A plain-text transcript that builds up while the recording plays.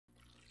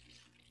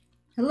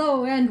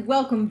Hello and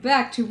welcome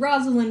back to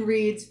Roselin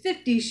Reads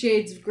 50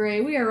 Shades of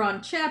Grey. We are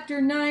on chapter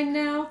 9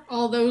 now.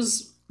 All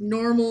those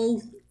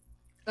normal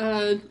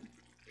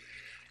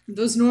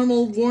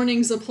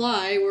warnings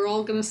apply. We're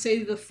all gonna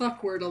say the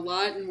fuck word a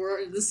lot, and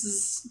this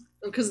is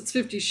because it's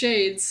 50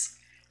 Shades.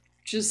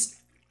 Just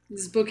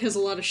this book has a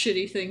lot of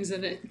shitty things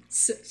in it.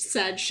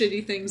 Sad,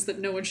 shitty things that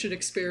no one should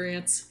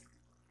experience.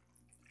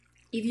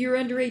 If you're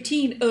under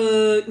 18,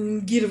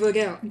 get a fuck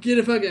out. Get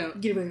a fuck out.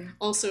 Get a fuck out.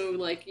 Also,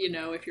 like, you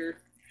know, if you're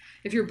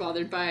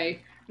bothered by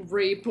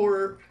rape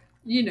or,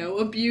 you know,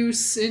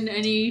 abuse in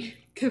any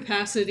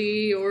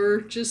capacity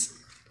or just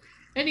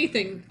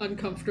anything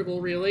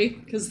uncomfortable, really,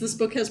 because this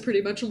book has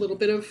pretty much a little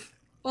bit of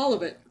all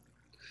of it.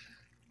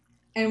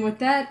 And with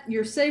that,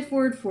 your safe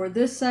word for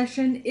this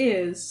session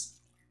is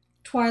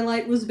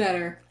Twilight Was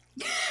Better.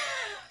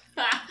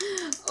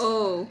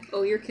 Oh,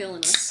 you're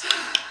killing us.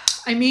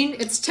 I mean,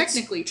 it's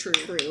technically true.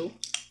 True.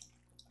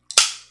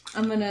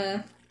 I'm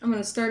gonna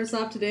start us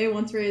off today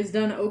once Ray is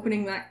done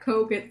opening that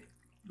Coke at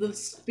the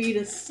speed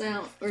of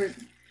sound, or...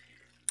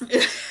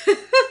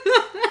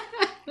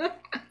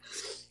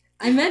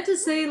 I meant to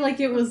say, like,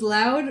 it was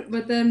loud,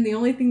 but then the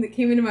only thing that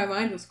came into my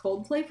mind was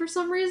Coldplay for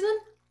some reason.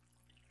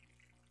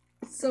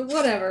 So,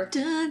 whatever.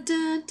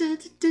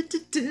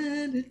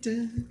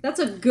 That's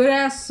a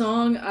good-ass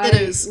song. It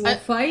is. Will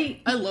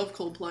fight. I love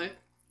Coldplay.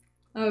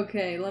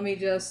 Okay, let me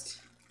just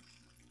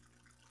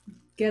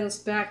get us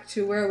back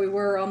to where we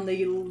were on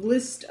the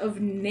list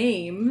of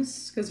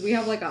names, because we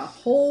have, like, a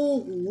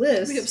whole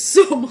list. We have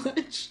so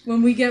much.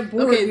 When we get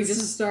bored, Okay, we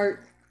just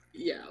start...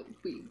 Yeah,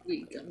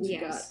 we got...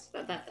 Yes,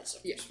 that's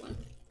the first one.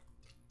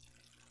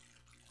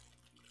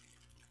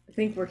 I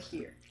think we're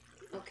here.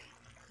 Okay.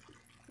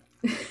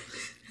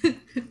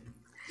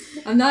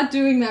 I'm not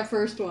doing that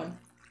first one.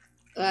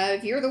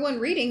 If you're the one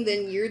reading,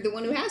 then you're the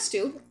one who has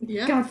to.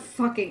 Yeah. God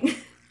fucking...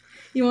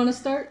 You want to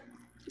start?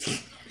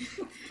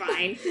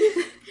 Fine.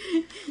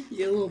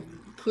 You little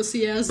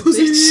pussy-ass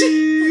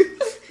bitch.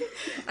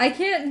 I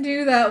can't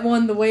do that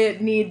one the way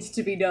it needs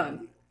to be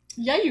done.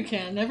 Yeah, you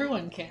can.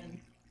 Everyone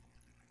can.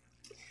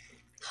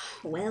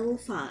 Well,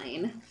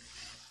 fine.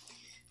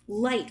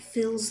 Light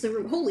fills the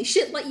room. Holy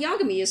shit, Light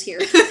Yagami is here.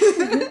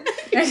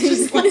 And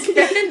just like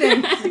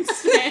expanding.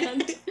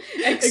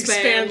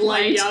 Expand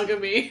Light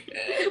Yagami.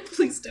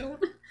 Please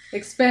don't.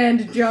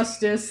 Expand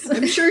justice.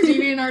 I'm sure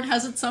DeviantArt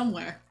has it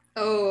somewhere.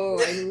 Oh,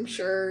 I'm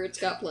sure it's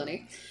got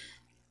plenty.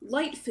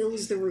 Light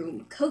fills the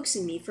room,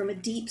 coaxing me from a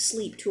deep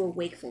sleep to a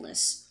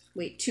wakefulness.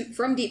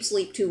 From deep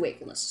sleep to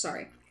wakefulness,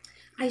 sorry.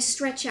 I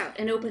stretch out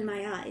and open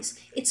my eyes.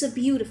 It's a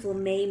beautiful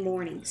May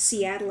morning,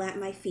 Seattle at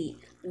my feet.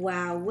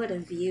 Wow, what a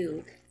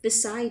view.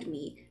 Beside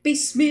me,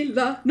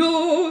 Bismillah,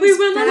 no, We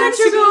will not let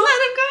you go.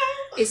 Let him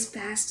go. is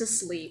fast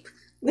asleep.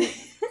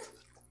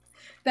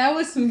 That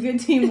was some good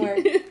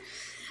teamwork.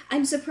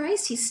 I'm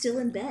surprised he's still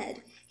in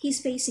bed. He's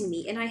facing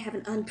me, and I have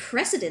an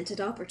unprecedented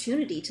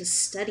opportunity to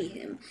study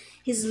him.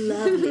 His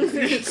lovely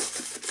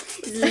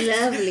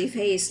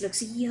face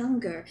looks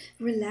younger,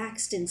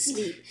 relaxed in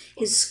sleep.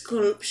 His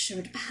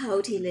sculptured,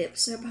 pouty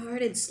lips are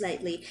parted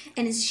slightly,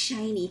 and his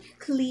shiny,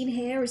 clean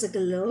hair is a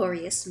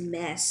glorious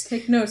mess.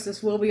 Take notes,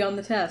 this will be on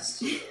the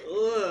test.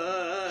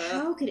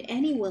 How could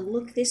anyone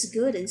look this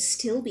good and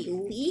still be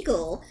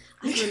legal?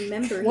 I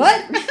remember...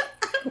 What?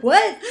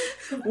 What?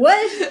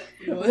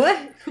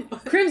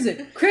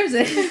 Crimson.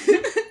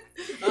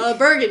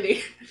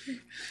 Burgundy.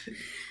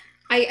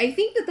 I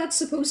think that's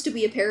supposed to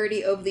be a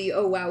parody of the,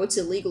 oh wow, it's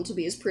illegal to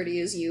be as pretty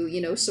as you,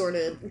 you know, sort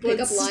of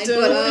pick-up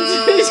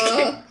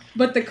line,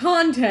 But the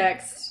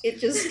context... it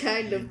just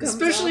kind of comes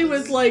Especially off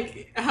with, as...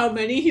 like, how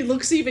many he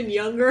looks even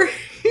younger.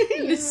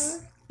 Yeah.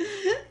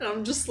 And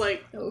I'm just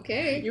like,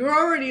 Okay. you were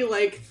already,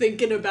 like,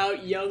 thinking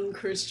about young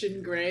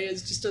Christian Grey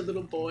as just a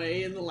little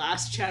boy in the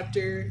last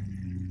chapter.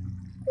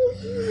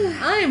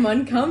 I'm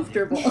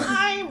uncomfortable.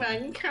 I'm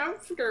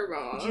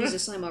uncomfortable.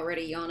 Jesus, I'm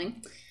already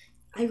yawning.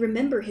 I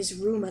remember his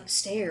room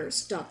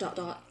upstairs, ...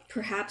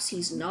 Perhaps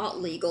he's not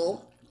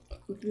legal.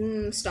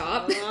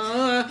 Stop.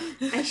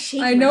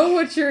 I know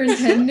what you're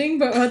intending,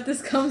 but what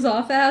this comes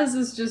off as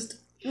is just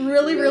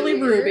really, really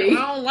Ruby.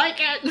 I don't like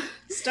it.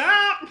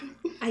 Stop.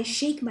 I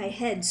shake my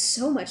head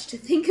so much to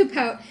think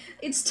about.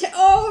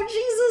 Oh,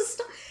 Jesus,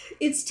 stop.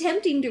 It's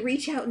tempting to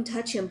reach out and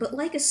touch him, but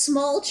like a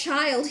small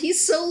child,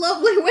 he's so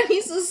lovely when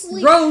he's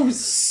asleep.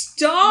 Rose!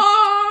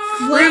 Stop!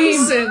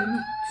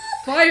 Crimson.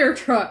 Fire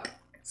truck!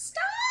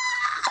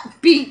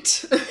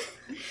 Beat.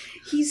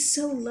 He's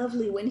so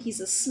lovely when he's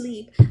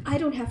asleep. I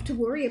don't have to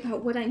worry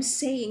about what I'm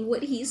saying,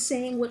 what he's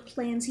saying, what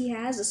plans he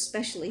has,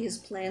 especially his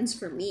plans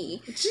for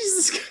me.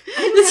 Jesus Christ.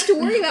 I don't have to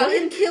worry about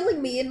him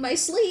killing me in my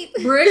sleep.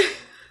 Brick!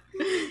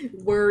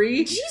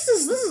 Worry.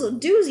 Jesus, this is a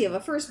doozy of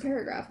a first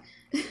paragraph.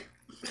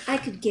 I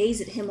could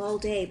gaze at him all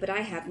day, but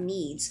I have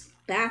needs.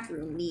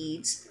 Bathroom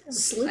needs.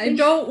 I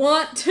don't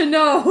want to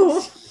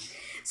know!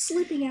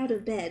 Slipping out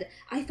of bed,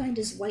 I find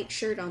his white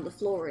shirt on the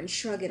floor and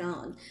shrug it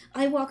on.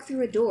 I walk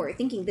through a door,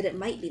 thinking that it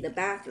might be the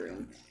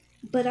bathroom.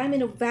 But I'm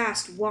in a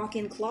vast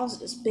walk-in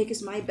closet as big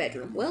as my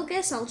bedroom. Well,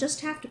 guess I'll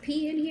just have to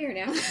pee in here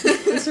now.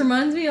 This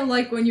reminds me of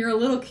like when you're a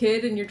little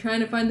kid and you're trying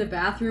to find the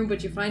bathroom,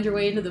 but you find your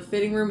way into the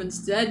fitting room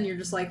instead, and you're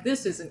just like,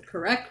 this isn't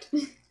correct.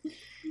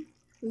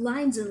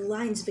 Lines and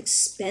lines of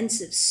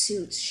expensive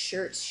suits,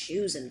 shirts,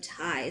 shoes, and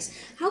ties.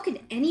 How can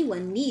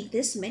anyone need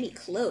this many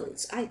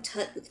clothes? I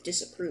tut with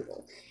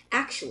disapproval.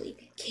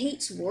 Actually,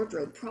 Kate's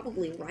wardrobe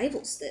probably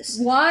rivals this.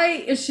 Why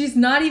is she's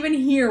not even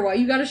here? Why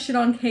you gotta shit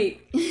on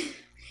Kate?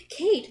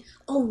 Kate?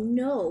 Oh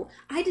no,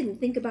 I didn't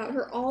think about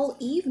her all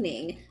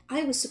evening.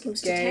 I was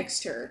supposed to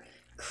text her.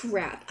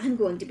 Crap, I'm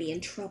going to be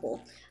in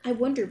trouble. I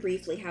wonder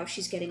briefly how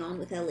she's getting on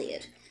with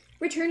Elliot.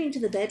 Returning to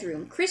the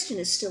bedroom, Christian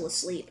is still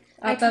asleep.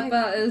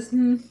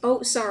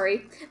 Oh,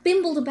 sorry.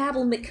 Bimble to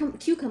Babble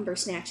Cucumber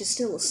Snatch is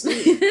still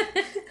asleep.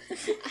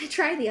 I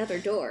try the other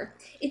door.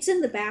 It's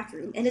in the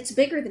bathroom, and it's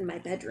bigger than my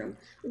bedroom.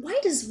 Why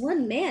does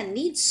one man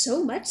need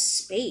so much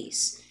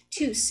space?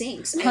 2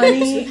 sinks.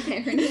 Honey,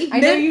 I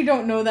know you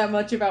don't know that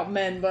much about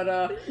men, but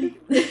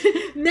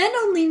men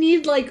only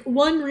need like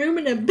 1 room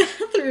and a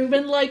bathroom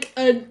and like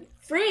a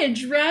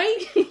fridge, right?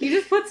 You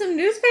just put some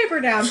newspaper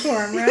down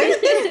for him,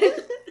 right?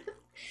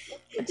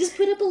 Just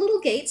put up a little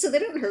gate so they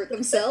don't hurt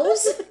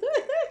themselves.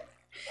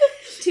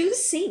 2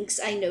 sinks,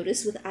 I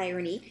notice with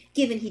irony.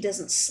 Given he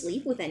doesn't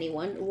sleep with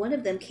anyone, one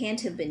of them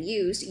can't have been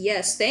used.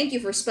 Yes, thank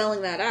you for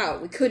spelling that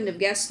out. We couldn't have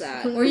guessed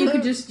that. Or you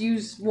could just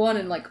use one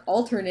and, like,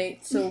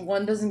 alternate so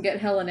one doesn't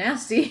get hella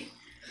nasty.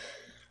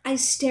 I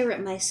stare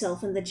at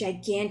myself in the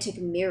gigantic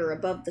mirror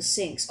above the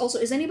sinks. Also,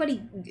 is anybody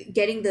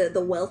getting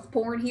the wealth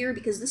porn here?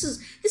 Because this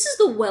is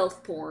the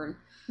wealth porn.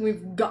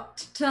 We've got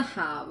to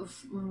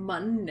have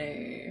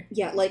money.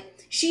 Yeah,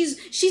 like,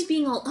 she's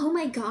being all, oh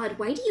my god,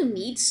 why do you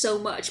need so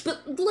much?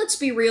 But let's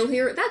be real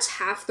here, that's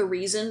half the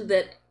reason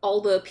that all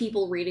the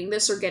people reading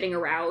this are getting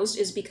aroused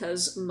is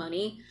because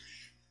money.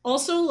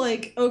 Also,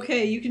 like,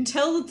 okay, you can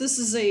tell that this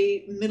is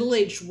a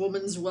middle-aged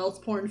woman's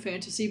wealth porn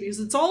fantasy because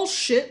it's all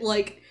shit,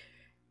 like,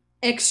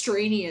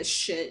 extraneous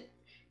shit.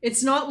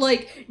 It's not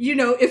like, you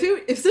know,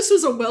 if this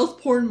was a wealth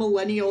porn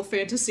millennial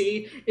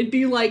fantasy, it'd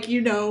be like,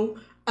 you know,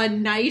 a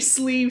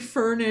nicely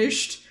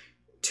furnished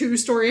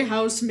 2-story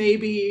house,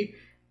 maybe,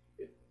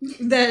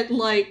 that,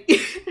 like,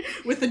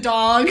 with a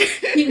dog.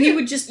 He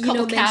would just, you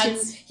know,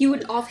 cats. he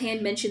would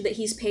offhand mention that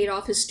he's paid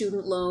off his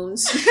student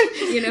loans,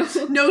 you know?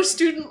 No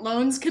student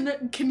loans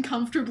can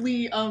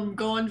comfortably,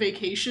 go on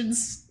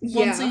vacations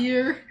once a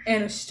year.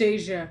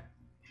 Anastasia,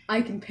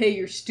 I can pay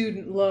your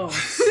student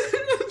loans.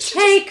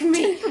 Take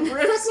me!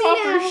 Rips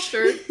off her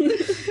shirt.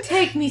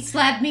 Take me,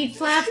 slap me,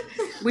 flap.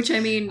 Which, I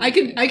mean, I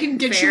can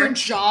get fair. you a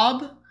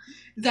job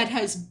that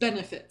has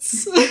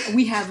benefits.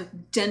 We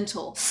have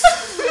dental.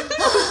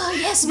 Oh,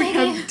 yes, We baby.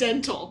 have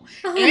dental.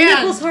 Oh,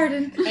 nipples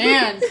hardened.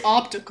 And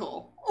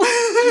optical.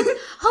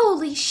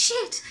 Holy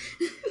shit!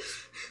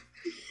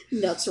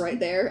 Nuts right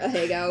there, a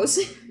Haghouse.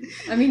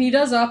 I mean, he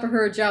does offer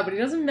her a job, but he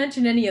doesn't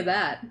mention any of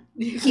that.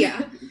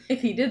 Yeah.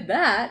 If he did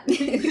that...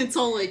 It's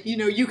all like, you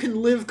know, you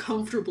can live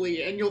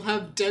comfortably and you'll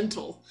have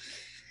dental.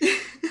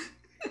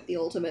 The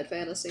ultimate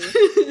fantasy.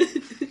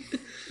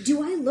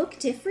 Do I look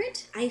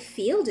different? I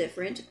feel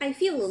different. I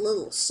feel a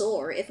little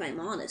sore, if I'm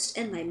honest,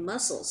 and my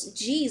muscles.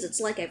 Geez, it's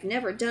like I've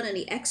never done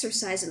any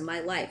exercise in my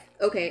life.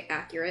 Okay,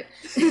 accurate.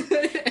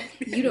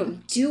 You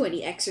don't do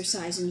any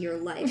exercise in your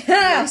life.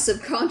 My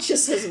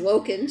subconscious has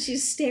woken.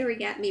 She's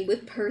staring at me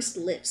with pursed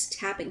lips,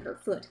 tapping her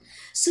foot.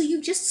 So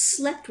you just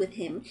slept with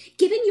him,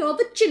 given your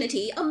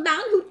virginity, a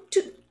man who...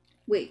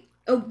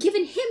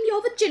 given him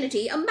your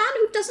virginity, a man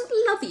who doesn't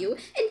love you.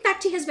 In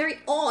fact, he has very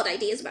odd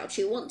ideas about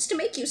you, wants to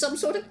make you some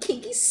sort of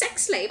kinky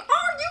sex slave. Are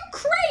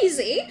you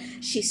crazy?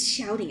 She's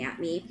shouting at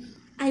me.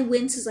 I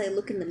wince as I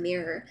look in the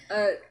mirror.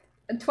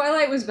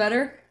 Twilight Was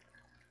Better.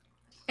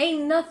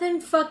 Ain't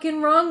nothing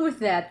fucking wrong with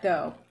that,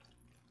 though.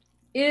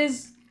 It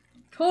is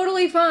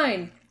totally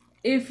fine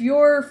if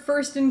your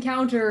first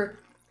encounter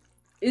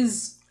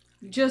is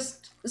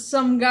just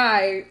some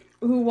guy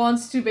who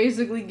wants to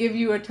basically give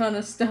you a ton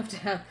of stuff to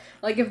have.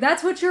 Like, if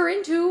that's what you're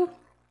into,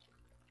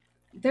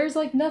 there's,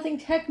 like, nothing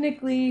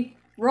technically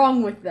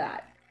wrong with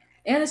that.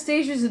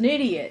 Anastasia's an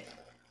idiot.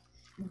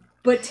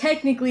 But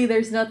technically,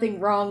 there's nothing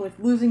wrong with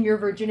losing your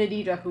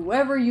virginity to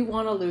whoever you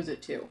want to lose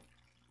it to.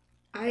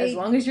 As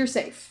long as you're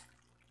safe.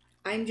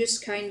 I'm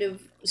just kind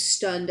of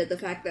stunned at the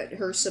fact that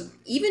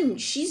even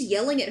she's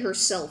yelling at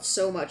herself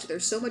so much.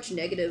 There's so much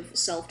negative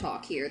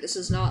self-talk here. This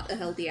is not a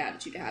healthy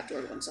attitude to have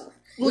toward oneself.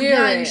 Well,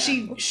 yeah, and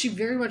she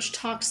very much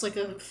talks like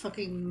a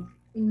fucking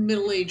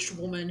middle-aged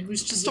woman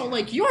who's just all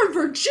like, your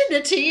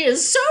virginity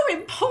is so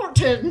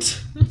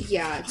important!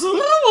 Yeah,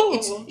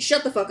 it's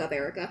shut the fuck up,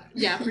 Erica.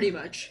 Yeah, pretty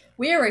much.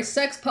 We're a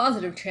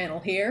sex-positive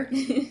channel here.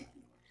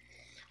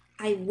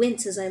 I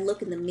wince as I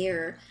look in the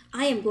mirror.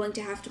 I am going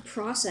to have to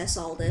process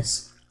all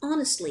this.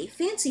 Honestly,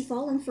 fancy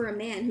falling for a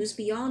man who's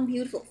beyond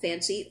beautiful.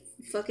 Fancy,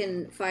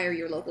 fucking fire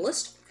your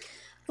localist.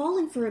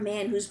 Falling for a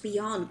man who's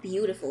beyond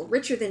beautiful,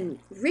 richer than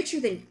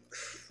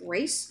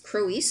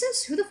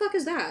Croesus? Who the fuck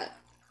is that?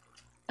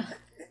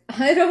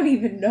 I don't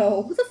even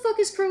know. Who the fuck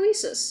is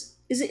Croesus?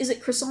 Is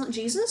it Croissant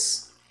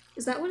Jesus?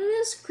 Is that what it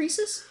is?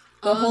 Creases?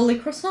 The Holy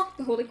Croissant?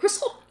 The Holy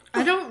Crystal?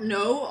 I don't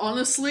know,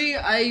 honestly.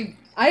 I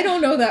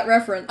don't know that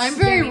reference. I'm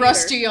very me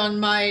rusty on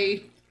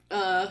my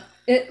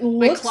It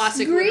my looks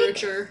classic Greek?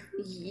 literature.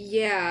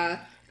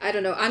 Yeah. I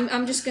don't know.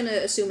 I'm just gonna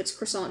assume it's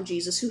Croissant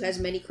Jesus, who has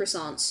many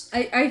croissants.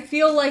 I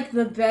feel like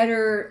the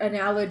better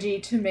analogy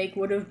to make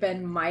would have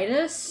been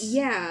Midas.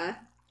 Yeah.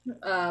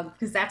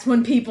 Because that's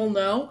when people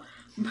know.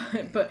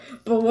 But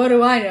what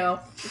do I know?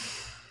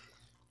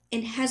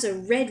 And has a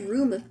red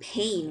room of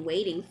pain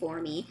waiting for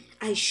me.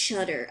 I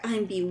shudder.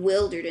 I'm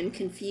bewildered and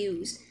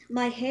confused.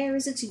 My hair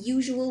is its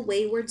usual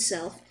wayward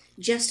self.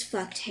 Just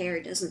fucked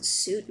hair doesn't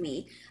suit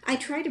me. I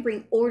try to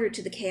bring order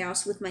to the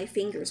chaos with my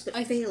fingers, but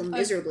fail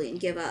miserably and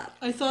give up.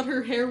 I thought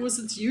her hair was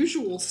its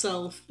usual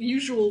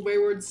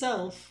wayward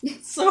self.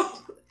 So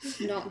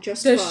Not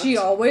just Does fucked. she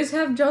always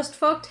have just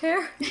fucked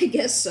hair? I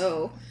guess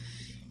so.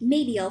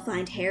 Maybe I'll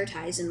find hair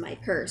ties in my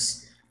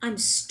purse. I'm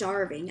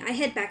starving. I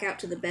head back out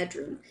to the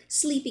bedroom.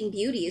 Sleeping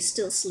Beauty is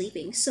still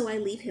sleeping, so I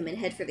leave him and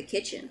head for the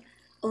kitchen.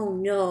 Oh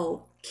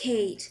no,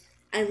 Kate.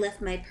 I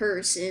left my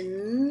purse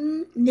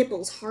in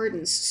Nipples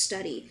Harden's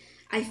study.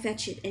 I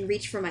fetch it and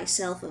reach for my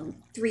cell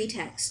phone. 3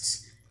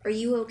 texts. Are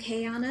you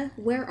okay, Anna?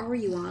 Where are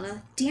you,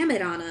 Anna? Damn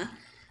it, Anna.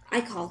 I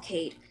call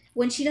Kate.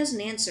 When she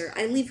doesn't answer,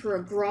 I leave her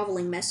a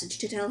groveling message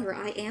to tell her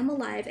I am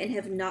alive and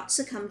have not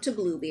succumbed to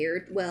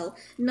Bluebeard. Well,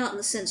 not in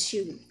the sense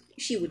she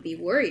would be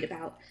worried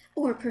about.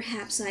 Or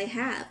perhaps I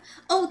have.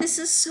 Oh, this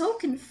is so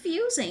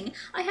confusing.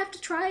 I have to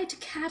try to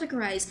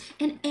categorize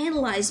and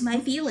analyze my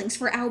feelings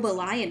for Alba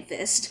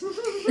Lionfist.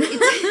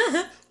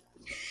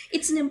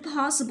 It's an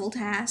impossible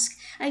task.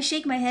 I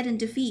shake my head in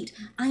defeat.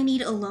 I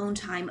need alone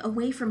time,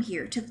 away from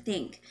here, to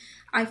think.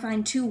 I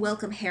find 2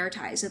 welcome hair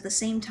ties at the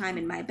same time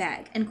in my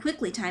bag, and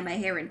quickly tie my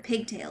hair in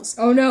pigtails.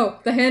 Oh no,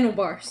 the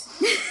handlebars.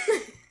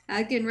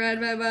 I can ride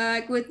my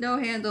bike with no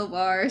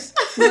handlebars.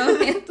 No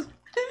handlebars.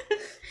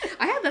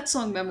 I had that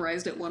song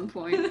memorized at one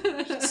point.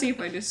 Let's see if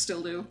I just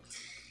still do.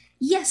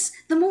 Yes,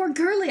 the more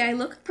girly I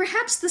look,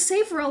 perhaps the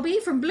safer I'll be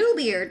from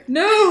Bluebeard.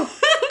 No!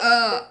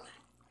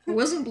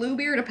 Wasn't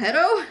Bluebeard a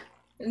pedo?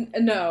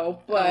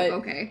 No, but... Oh,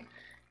 okay.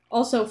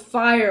 Also,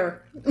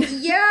 fire.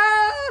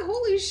 Yeah!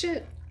 Holy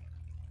shit.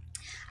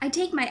 I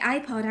take my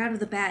iPod out of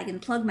the bag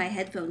and plug my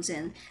headphones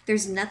in.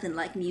 There's nothing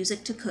like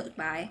music to cook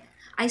by.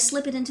 I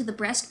slip it into the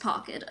breast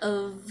pocket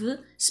of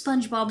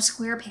SpongeBob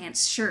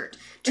SquarePants' shirt,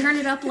 turn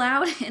it up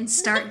loud, and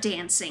start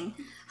dancing.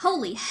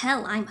 Holy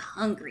hell, I'm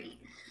hungry.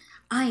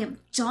 I am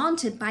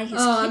daunted by his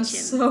kitchen. I'm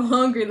so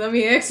hungry. Let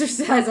me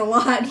exercise a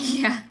lot.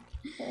 Yeah.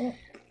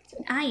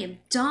 I am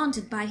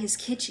daunted by his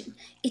kitchen.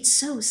 It's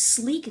so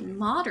sleek and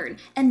modern,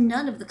 and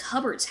none of the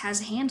cupboards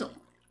has a handle.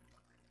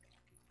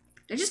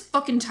 Did I just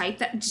fucking type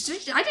that?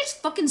 Did I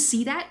just fucking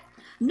see that?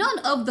 None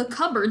of the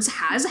cupboards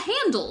has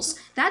handles.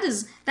 That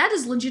is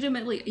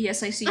legitimately...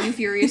 Yes, I see you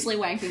furiously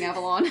wanking,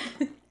 Avalon.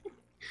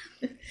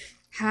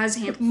 Has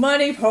handles.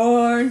 Money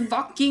porn.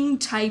 Fucking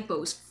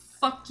typos.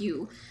 Fuck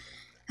you.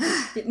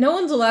 No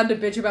one's allowed to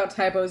bitch about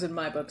typos in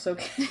my books,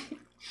 okay?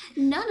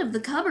 None of the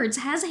cupboards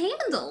has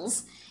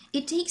handles.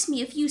 It takes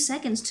me a few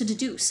seconds to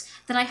deduce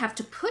that I have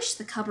to push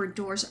the cupboard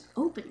doors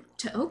open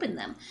to open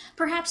them.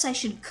 Perhaps I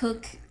should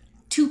cook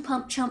 2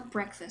 Pump Chump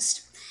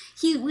breakfast.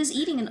 He was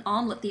eating an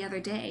omelet the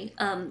other day,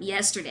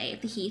 yesterday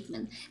at the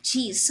Heathman.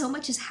 Geez, so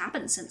much has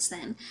happened since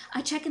then.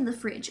 I check in the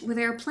fridge, where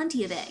there are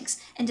plenty of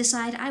eggs, and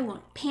decide I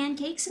want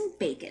pancakes and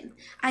bacon.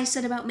 I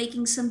set about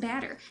making some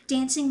batter,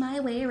 dancing my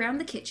way around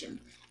the kitchen.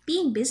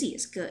 Being busy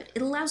is good.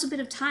 It allows a bit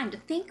of time to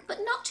think, but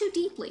not too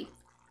deeply.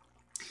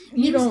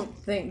 You don't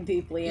think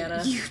deeply,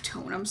 Anna. You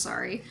don't, I'm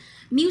sorry.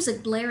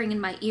 Music blaring in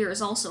my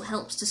ears also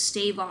helps to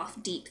stave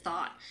off deep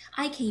thought.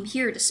 I came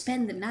here to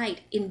spend the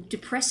night in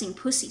depressing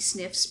Pussy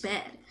Sniff's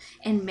bed,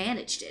 and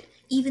managed it,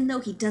 even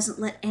though he doesn't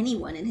let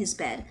anyone in his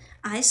bed.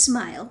 I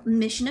smile,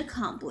 mission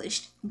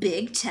accomplished,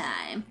 big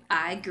time.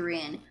 I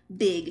grin,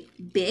 big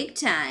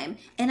time,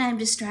 and I'm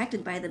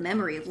distracted by the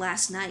memory of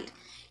last night.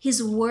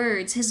 His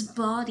words, his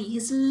body,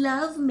 his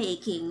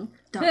love-making... ...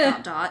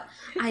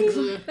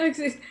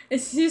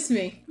 Excuse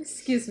me.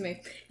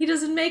 He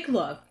doesn't make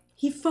love.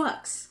 He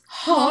fucks.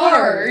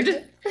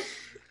 Hard!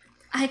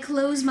 I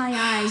close my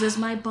eyes as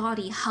my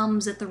body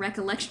hums at the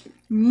recollection.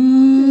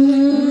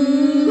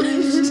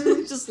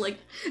 Just like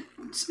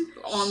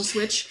on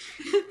switch.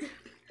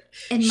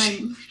 And my...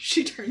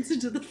 She turns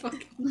into the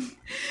fucking...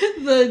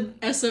 the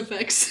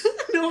SFX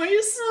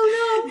noise.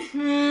 Oh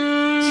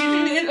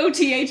no!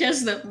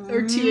 OTHS the...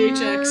 Or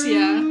THX,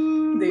 yeah.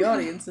 The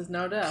audience is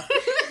now deaf.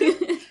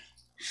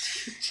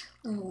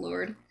 Oh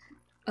lord.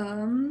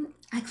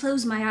 I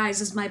close my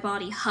eyes as my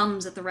body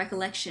hums at the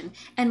recollection,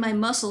 and my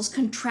muscles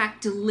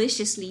contract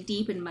deliciously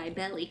deep in my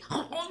belly.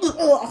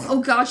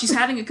 Oh god, she's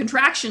having a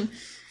contraction.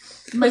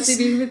 Pussy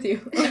be with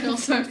you. And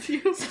also with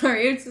you.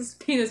 Sorry, it's just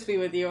penis be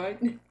with you.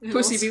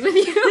 Pussy be with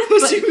you.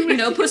 Pussy But, be with you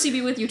know, pussy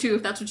be with you too,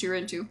 if that's what you're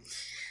into.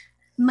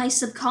 My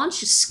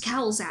subconscious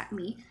scowls at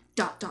me. ...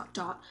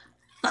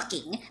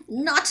 Fucking,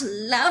 not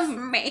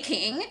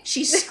love-making.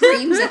 She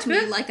screams at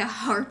me like a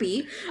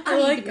harpy. I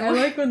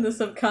like when the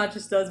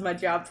subconscious does my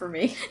job for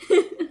me.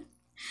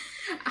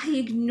 I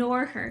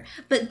ignore her,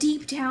 but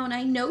deep down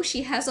I know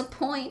she has a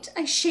point.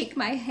 I shake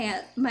my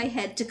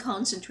head to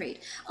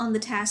concentrate on the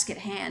task at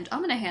hand.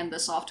 I'm gonna hand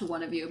this off to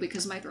one of you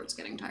because my throat's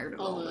getting tired of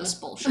all this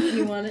bullshit.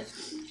 You want it?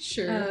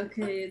 Sure.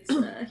 Okay,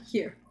 it's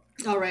here.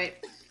 All right.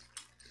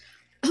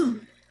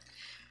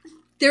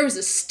 There was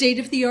a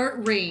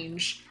state-of-the-art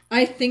range.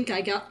 I think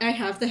I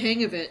have the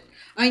hang of it.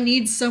 I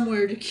need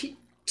somewhere to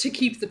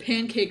keep the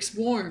pancakes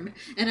warm,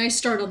 and I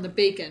start on the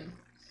bacon.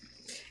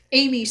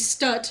 Amy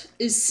Stutt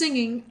is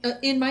singing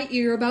in my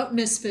ear about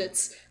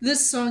misfits.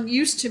 This song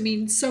used to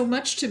mean so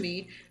much to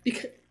me.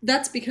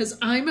 That's because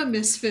I'm a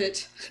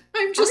misfit.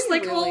 I'm just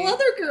like all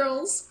other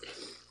girls.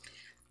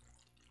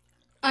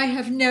 I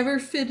have never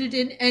fitted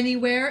in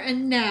anywhere,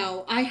 and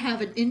now I have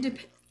an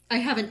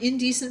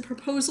indecent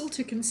proposal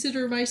to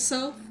consider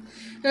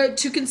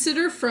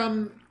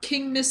from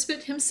King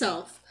Misfit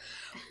himself.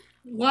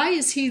 Why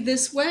is he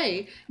this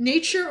way?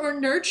 Nature or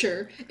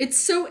nurture? It's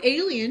so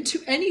alien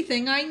to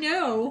anything I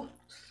know.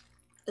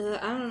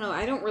 I don't know.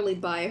 I don't really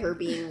buy her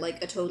being,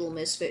 like, a total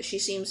misfit. She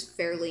seems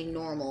fairly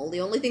normal.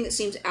 The only thing that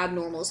seems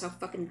abnormal is how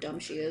fucking dumb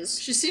she is.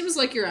 She seems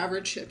like your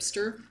average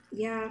hipster.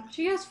 Yeah.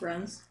 She has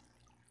friends.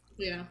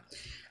 Yeah.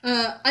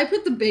 I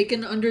put the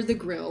bacon under the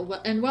grill,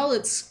 and while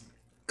it's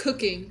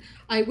cooking,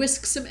 I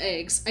whisk some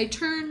eggs. I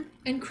turn,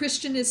 and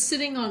Christian is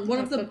sitting on one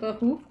of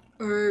the...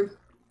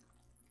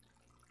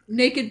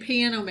 Naked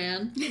Piano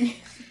Man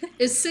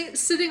is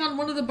sitting on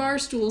one of the bar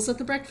stools at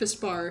the breakfast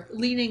bar,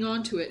 leaning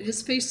onto it,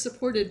 his face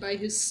supported by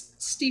his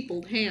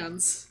steepled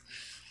hands.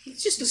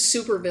 It's just a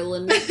super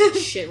villain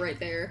shit right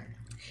there.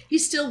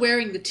 He's still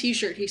wearing the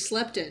t-shirt he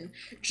slept in.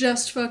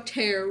 Just fucked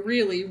hair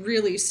really,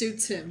 really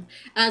suits him,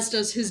 as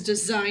does his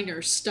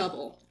designer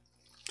stubble.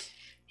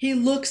 He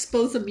looks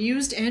both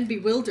amused and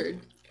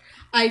bewildered.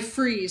 I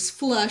freeze,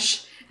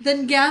 flush,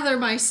 then gather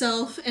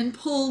myself and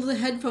pull the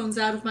headphones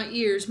out of my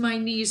ears, my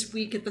knees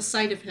weak at the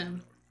sight of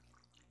him.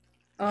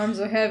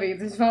 Arms are heavy.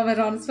 There's vomit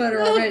on his sweater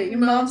already.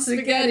 Mom's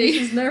spaghetti.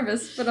 She's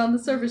nervous, but on the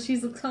surface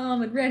she's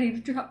calm and ready to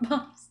drop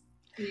bombs.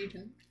 Are you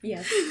done?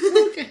 Yes.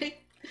 Okay.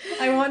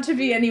 I want to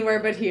be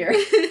anywhere but here.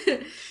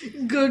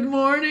 Good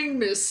morning,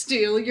 Miss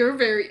Steele. You're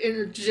very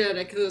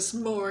energetic this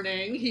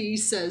morning, he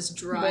says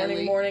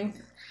dryly. Morning.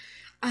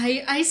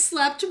 I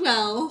slept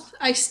well.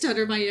 I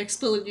stutter my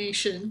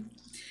explanation.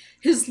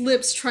 His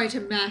lips try to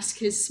mask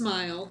his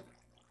smile.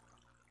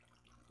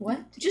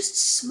 What? Just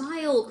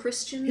smile,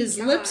 Christian. His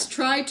lips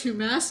try to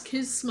mask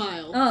his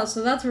smile. Oh,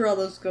 so that's where all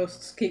those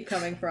ghosts keep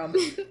coming from.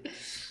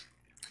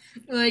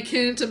 I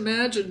can't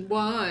imagine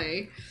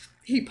why.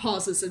 He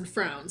pauses and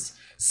frowns.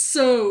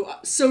 So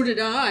did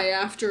I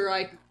after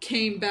I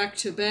came back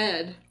to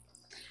bed.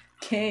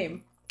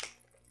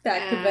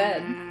 Back to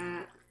bed.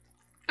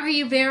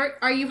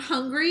 Are you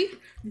hungry?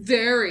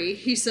 Very,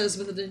 he says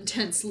with an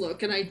intense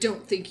look, and I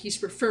don't think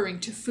he's referring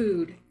to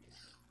food.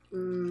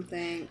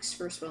 Thanks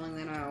for spelling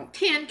that out.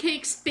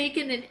 Pancakes,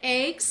 bacon, and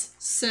eggs?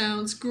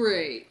 Sounds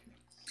great.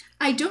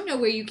 I don't know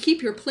where you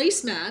keep your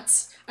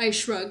placemats, I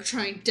shrug,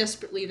 trying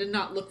desperately to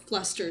not look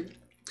flustered.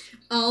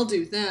 I'll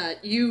do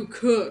that. You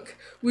cook.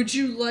 Would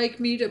you like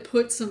me to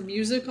put some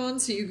music on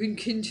so you can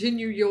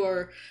continue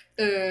your,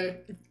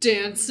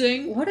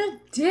 dancing? What a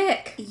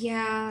dick!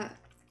 Yeah.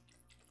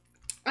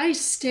 I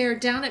stare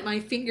down at my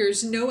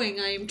fingers, knowing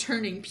I am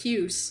turning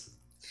puce.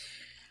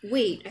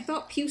 Wait, I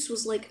thought puce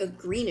was like a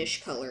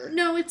greenish color.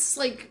 No, it's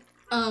like,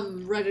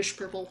 reddish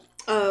purple.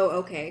 Oh,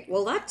 okay.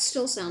 Well, that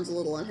still sounds a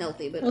little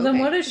unhealthy, but Well, then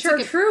what is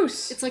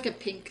chartreuse? It's like a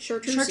pink.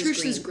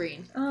 Chartreuse is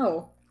green.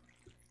 Oh.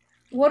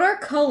 What are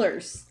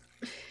colors?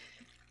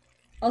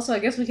 Also, I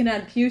guess we can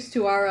add puce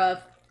to our,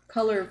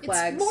 color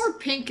flags. It's more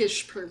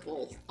pinkish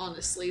purple,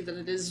 honestly, than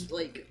it is,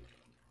 like...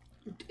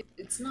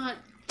 It's not...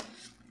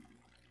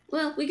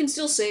 Well, we can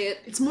still say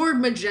it. It's more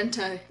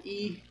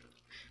magenta-y.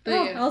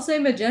 Oh, yeah. I'll say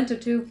magenta,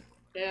 too.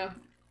 Yeah.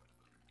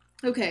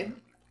 Okay.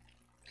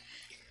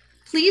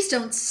 Please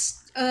don't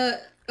stop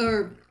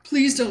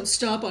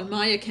on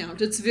my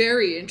account. It's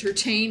very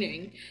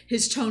entertaining.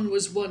 His tone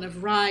was one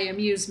of wry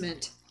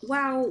amusement.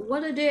 Wow,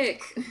 what a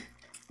dick.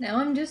 Now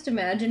I'm just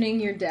imagining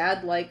your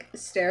dad, like,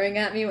 staring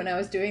at me when I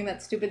was doing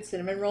that stupid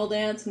cinnamon roll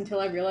dance until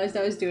I realized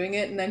I was doing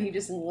it, and then he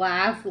just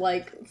laughed,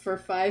 like, for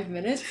 5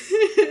 minutes.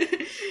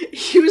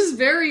 He was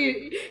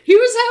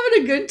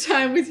having a good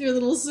time with your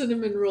little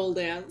cinnamon roll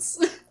dance.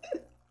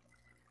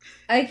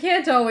 I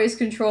can't always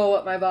control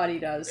what my body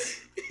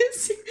does.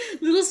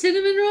 Little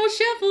cinnamon roll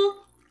shuffle.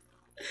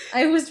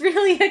 I was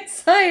really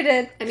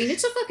excited. I mean,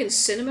 it's a fucking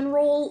cinnamon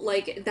roll.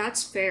 Like,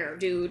 that's fair,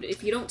 dude.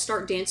 If you don't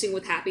start dancing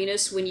with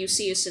happiness when you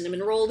see a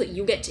cinnamon roll that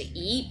you get to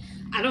eat,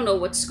 I don't know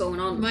what's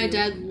going on with My you.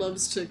 dad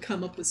loves to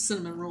come up with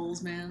cinnamon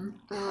rolls, man.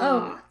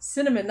 Oh,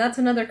 cinnamon. That's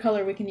another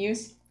color we can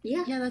use.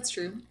 Yeah. Yeah, that's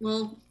true.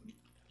 Well...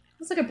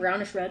 It's like a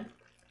brownish red.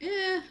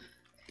 Yeah.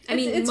 I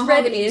mean, it's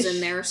mahogany's red-ish.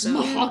 in there, so...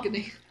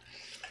 Mahogany.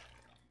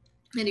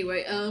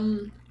 Anyway,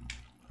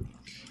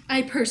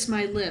 I purse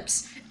my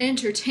lips.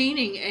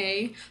 Entertaining,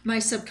 eh? My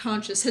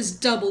subconscious has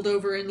doubled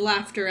over in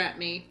laughter at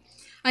me.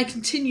 I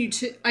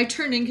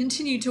turn and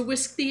continue to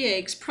whisk the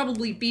eggs,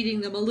 probably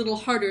beating them a little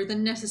harder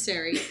than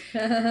necessary.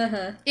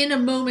 In a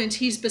moment,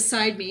 he's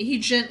beside me. He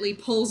gently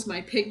pulls my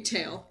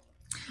pigtail.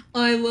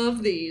 I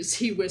love these,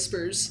 he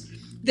whispers.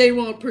 They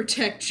won't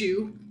protect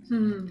you.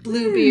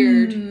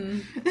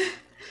 Bluebeard.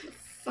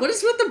 What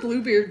is with the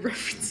Bluebeard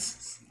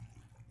references?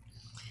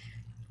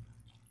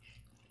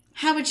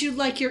 How would you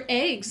like your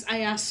eggs?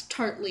 I ask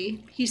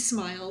tartly. He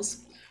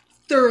smiles.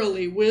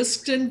 Thoroughly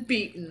whisked and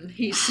beaten,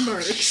 he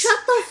smirks. Shut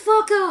the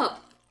fuck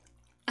up!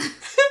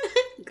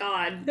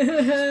 God.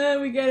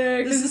 We get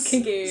it. This is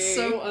kinky.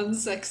 So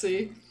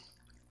unsexy.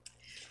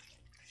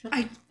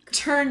 I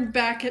turn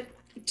back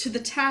to the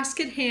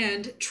task at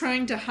hand,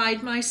 trying to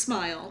hide my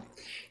smile.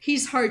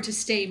 He's hard to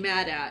stay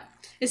mad at,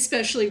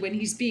 especially when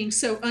he's being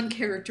so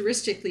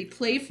uncharacteristically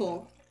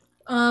playful.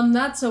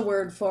 That's a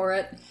word for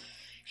it.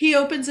 He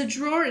opens a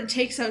drawer and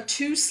takes out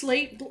 2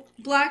 slate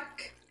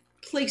black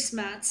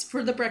placemats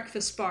for the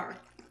breakfast bar.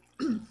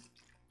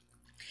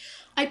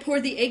 I pour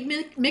the egg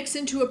mix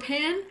into a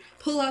pan,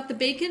 pull out the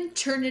bacon,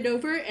 turn it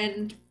over,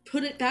 and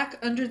put it back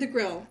under the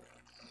grill.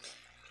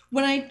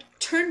 When I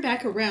turn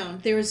back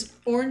around, there is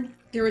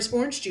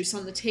orange juice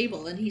on the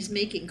table, and he's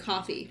making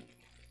coffee.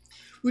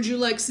 Would you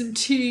like some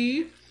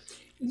tea?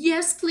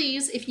 Yes,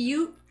 please, if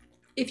you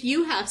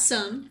have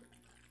some.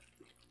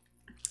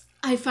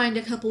 I find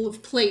a couple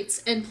of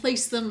plates and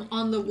place them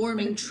on the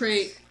warming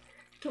tray.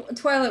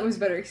 Twilight Was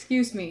Better,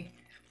 excuse me.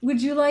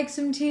 Would you like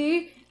some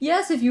tea?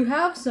 Yes, if you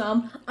have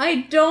some.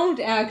 I don't,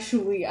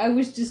 actually. I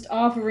was just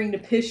offering to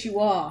piss you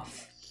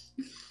off.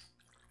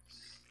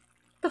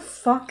 The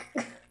fuck?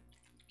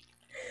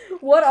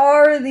 What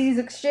are these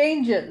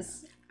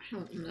exchanges? I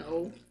don't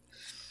know.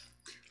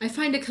 I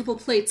find a couple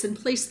plates and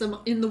place them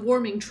in the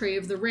warming tray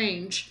of the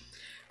range.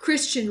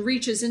 Christian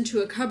reaches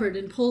into a cupboard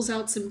and pulls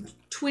out some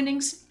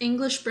Twinings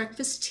English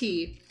breakfast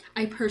tea.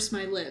 I purse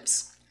my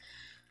lips.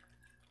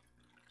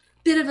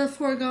 Bit of a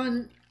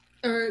foregone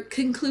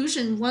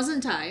conclusion,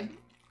 wasn't I?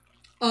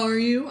 Are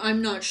you? I'm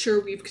not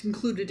sure we've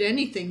concluded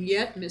anything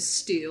yet, Miss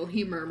Steele,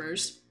 he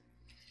murmurs.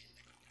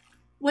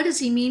 What does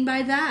he mean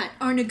by that?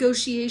 Our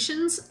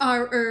negotiations?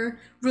 Our,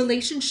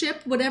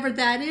 relationship? Whatever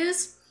that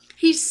is?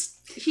 He's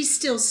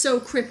still so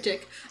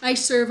cryptic. I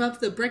serve up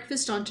the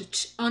breakfast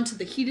onto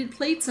the heated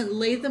plates and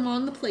lay them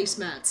on the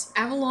placemats.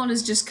 Avalon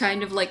is just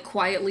kind of like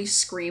quietly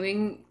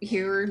screaming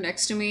here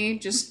next to me.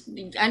 Just,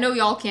 I know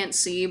y'all can't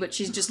see, but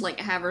she's just like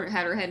had her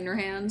head in her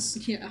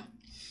hands. Yeah.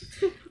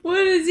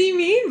 What does he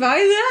mean by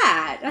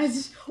that?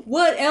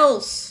 What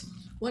else?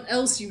 What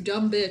else, you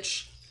dumb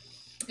bitch?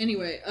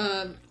 Anyway,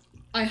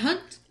 I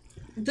hunt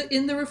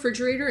in the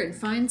refrigerator and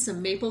find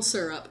some maple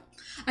syrup.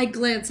 I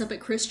glance up at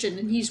Christian,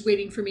 and he's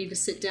waiting for me to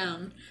sit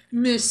down.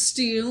 Miss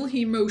Steele,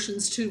 he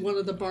motions to one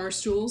of the bar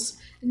stools.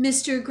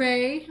 Mr.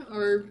 Gray,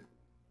 or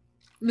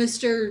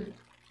Mr.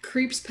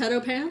 Creeps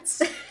Pedo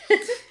Pants?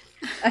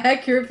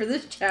 Accurate for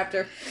this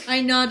chapter.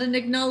 I nod in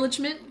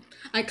acknowledgement.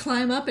 I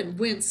climb up and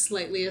wince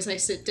slightly as I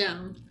sit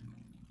down.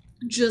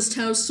 Just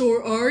how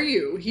sore are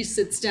you? He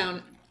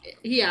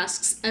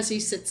asks as he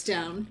sits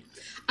down.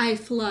 I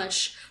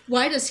flush.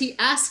 Why does he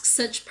ask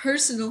such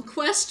personal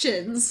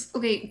questions?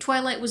 Okay,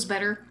 Twilight Was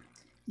Better.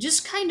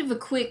 Just kind of a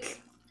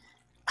quick...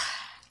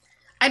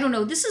 I don't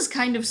know, this is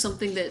kind of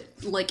something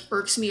that, like,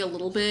 irks me a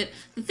little bit.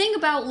 The thing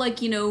about,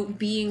 like, you know,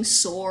 being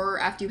sore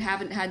after you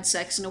haven't had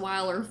sex in a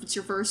while, or if it's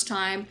your first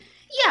time,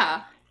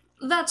 yeah,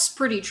 that's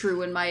pretty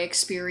true in my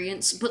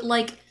experience, but,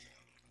 like,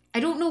 I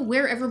don't know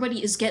where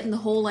everybody is getting the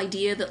whole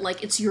idea that,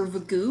 like, it's your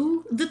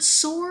vagoo that's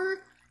sore.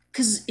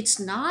 Because it's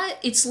not.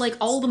 It's like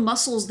all the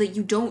muscles that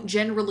you don't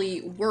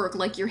generally work,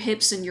 like your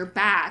hips and your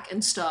back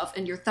and stuff,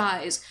 and your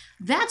thighs.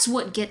 That's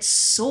what gets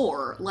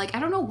sore. Like,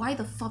 I don't know why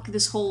the fuck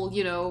this whole,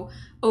 you know,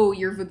 oh,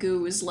 your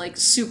vagoo is, like,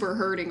 super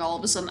hurting all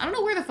of a sudden. I don't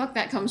know where the fuck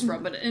that comes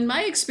from, but in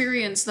my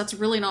experience, that's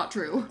really not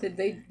true. Did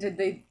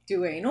they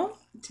do anal?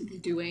 Did they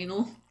do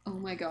anal? Oh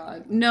my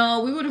god.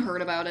 No, we would have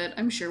heard about it.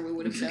 I'm sure we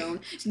would have known.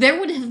 There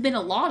would have been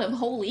a lot of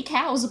holy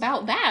cows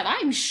about that,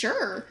 I'm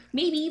sure.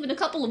 Maybe even a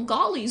couple of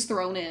gollies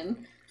thrown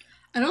in.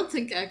 I don't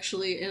think,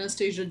 actually,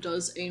 Anastasia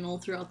does anal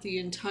throughout the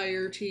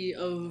entirety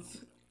of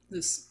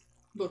this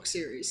book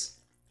series.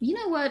 You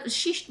know what?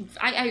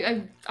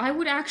 I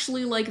would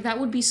actually, like,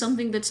 that would be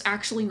something that's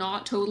actually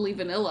not totally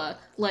vanilla.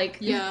 Like...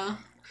 Yeah.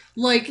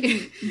 Like...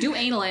 do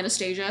anal,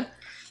 Anastasia.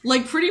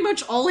 Like, pretty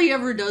much all he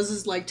ever does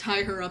is, like,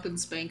 tie her up and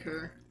spank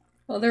her.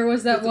 Well, there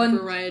was that with one... a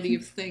variety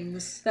of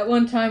things. That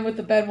one time with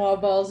the Benoit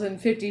balls in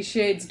 50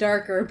 Shades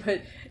Darker,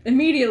 but...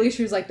 Immediately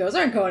she was like, those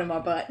aren't going in my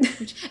butt.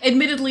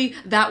 Admittedly,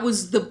 that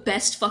was the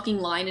best fucking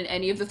line in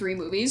any of the 3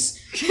 movies.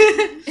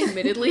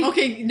 Admittedly.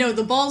 Okay, no,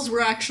 the balls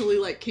were actually,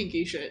 like,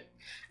 kinky shit.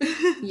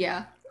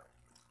 Yeah.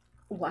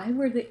 Why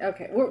were they...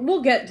 Okay,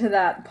 we'll get to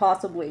that,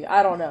 possibly.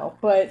 I don't know,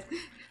 but...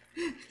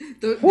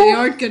 They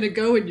aren't gonna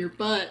go in your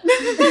butt.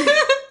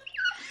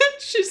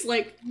 She's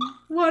like...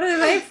 What are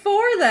they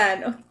for,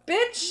 then?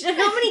 Bitch,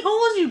 how many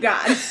holes you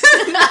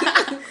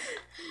got?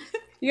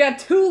 You got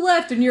 2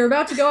 left and you're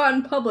about to go out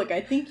in public.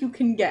 I think you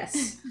can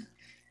guess.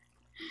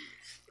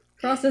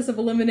 Process of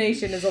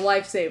elimination is a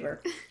lifesaver.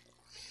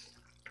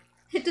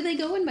 Do they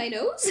go in my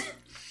nose?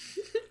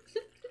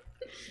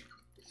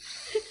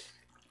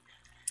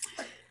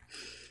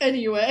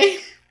 Anyway.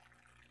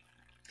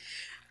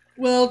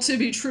 Well, to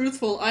be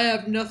truthful, I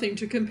have nothing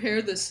to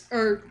compare this...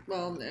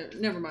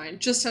 never mind.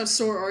 Just how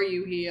sore are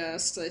you, he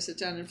asked. I sit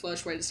down and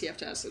flush. Why does he have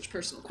to ask such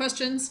personal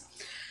questions?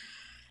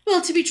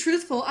 Well, to be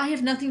truthful, I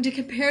have nothing to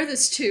compare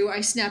this to,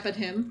 I snap at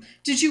him.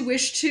 Did you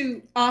wish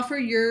to offer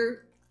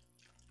your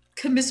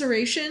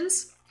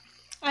commiserations?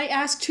 I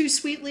ask too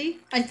sweetly.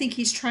 I think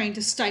he's trying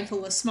to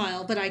stifle a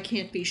smile, but I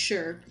can't be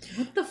sure.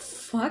 What the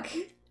fuck?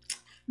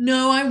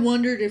 No, I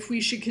wondered if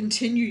we should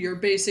continue your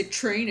basic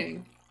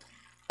training.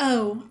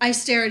 Oh, I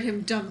stare at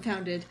him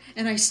dumbfounded,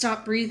 and I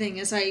stop breathing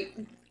as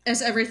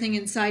everything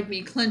inside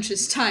me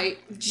clenches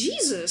tight.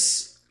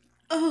 Jesus!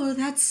 Oh,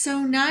 that's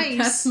so nice.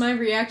 That's my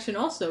reaction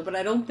also, but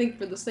I don't think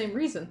for the same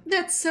reason.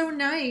 That's so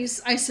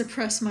nice. I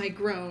suppress my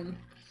groan.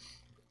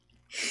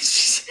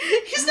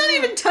 He's not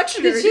even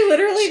touching her. Did she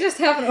literally just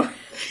have an...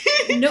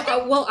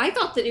 No, well, I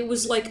thought that it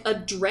was like a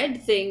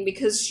dread thing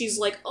because she's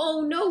like,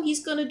 oh no,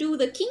 he's gonna do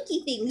the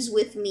kinky things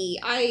with me.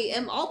 I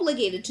am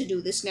obligated to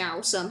do this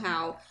now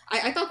somehow.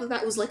 I thought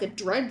that was like a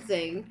dread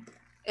thing.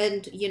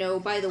 And, you know,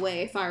 by the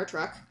way, fire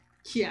truck.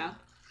 Yeah.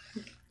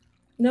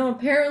 No,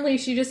 apparently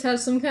she just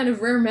has some kind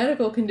of rare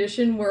medical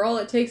condition where all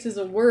it takes is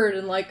a word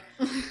and like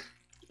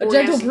a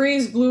gentle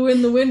breeze blew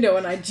in the window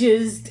and I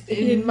jizzed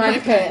in my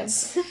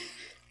pants.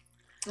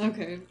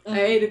 Okay.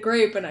 I ate a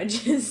grape and I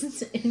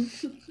jizzed in.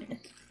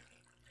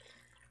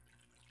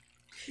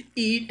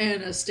 Eat,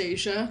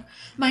 Anastasia.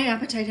 My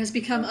appetite has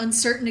become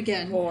uncertain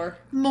again.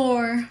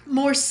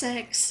 More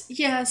sex.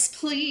 Yes,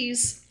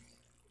 please.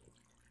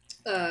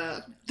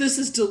 This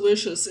is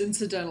delicious,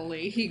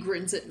 incidentally. He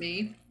grins at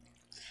me.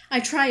 I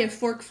try a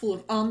forkful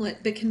of omelet,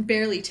 but can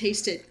barely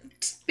taste it.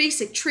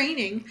 Basic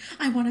training.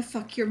 I want to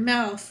fuck your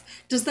mouth.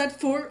 Does that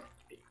form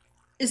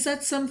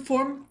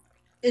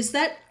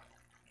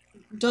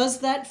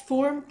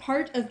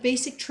part of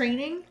basic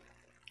training?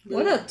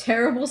 What a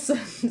terrible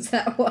sentence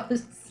that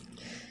was.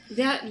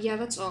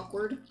 That's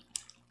awkward.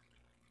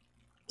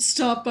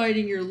 Stop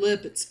biting your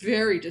lip, it's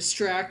very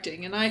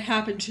distracting, and I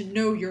happen to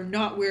know you're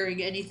not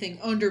wearing anything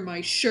under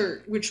my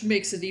shirt, which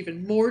makes it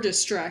even more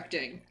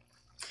distracting.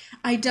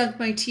 I dunk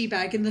my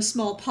teabag in the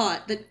small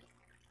pot that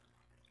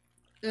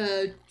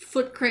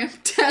foot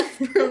cramp death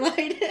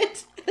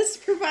has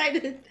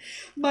provided.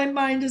 My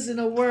mind is in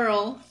a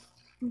whirl.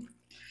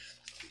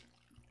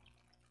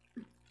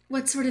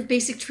 What sort of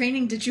basic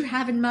training did you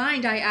have in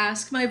mind? I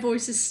ask. My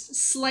voice is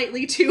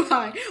slightly too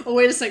high. Oh,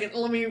 wait a second.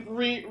 Let me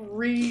read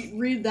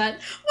that.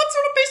 What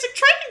sort of basic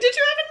training did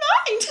you have in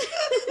mind?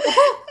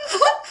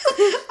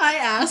 I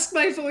ask,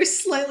 my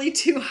voice slightly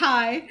too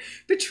high,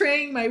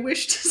 betraying my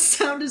wish to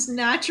sound as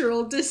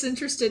natural,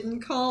 disinterested,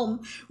 and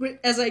calm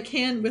as I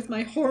can with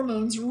my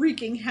hormones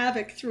wreaking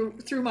havoc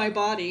through my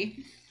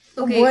body.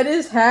 Okay. What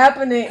is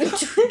happening?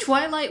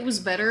 Twilight Was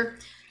Better.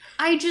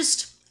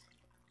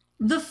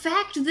 The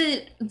fact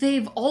that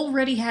they've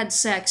already had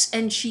sex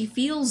and she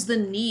feels the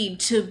need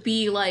to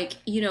be, like,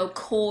 you know,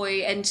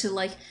 coy and to,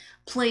 like,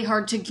 play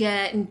hard to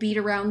get and beat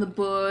around the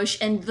bush,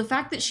 and the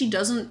fact that she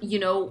doesn't, you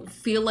know,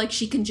 feel like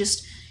she can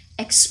just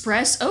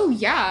express, oh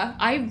yeah,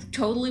 I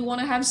totally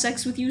want to have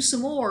sex with you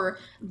some more,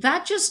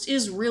 that just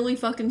is really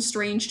fucking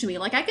strange to me.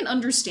 Like, I can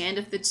understand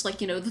if it's,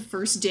 like, you know, the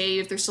first date,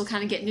 if they're still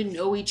kind of getting to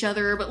know each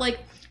other, but, like,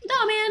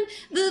 nah, man,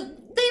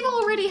 they've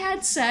already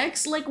had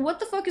sex. Like, what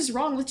the fuck is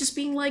wrong with just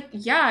being like,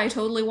 yeah, I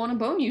totally want to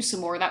bone you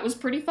some more. That was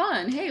pretty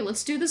fun. Hey,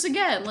 let's do this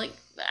again. Like,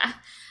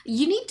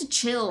 you need to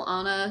chill,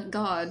 Anna.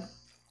 God.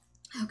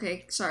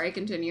 Okay, sorry,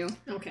 continue.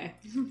 Okay.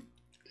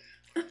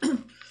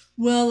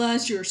 Well,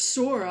 as you're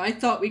sore, I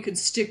thought we could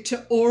stick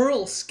to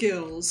oral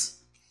skills.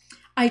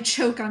 I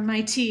choke on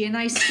my tea and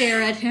I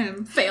stare at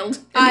him. Failed.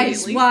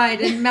 Eyes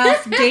wide and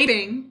mouth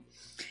gaping.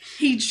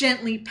 He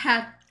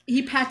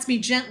pats me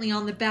gently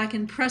on the back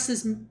and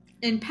passes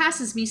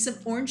me some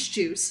orange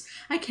juice.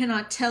 I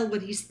cannot tell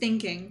what he's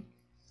thinking.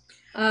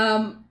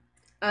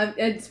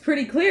 It's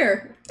pretty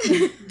clear.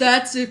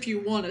 That's if you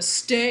want to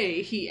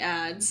stay, he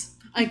adds.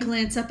 I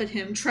glance up at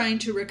him, trying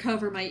to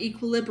recover my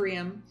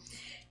equilibrium.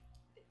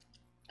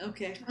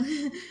 Okay.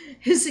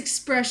 His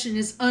expression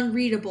is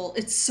unreadable.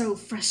 It's so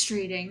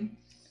frustrating.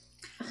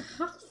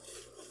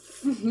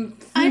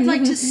 I'd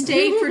like to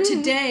stay for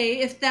today,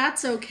 if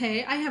that's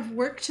okay. I have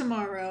work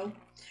tomorrow.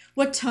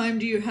 What time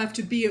do you have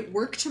to be at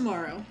work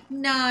tomorrow?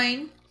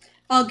 9.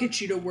 I'll get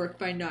you to work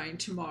by 9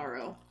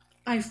 tomorrow.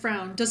 I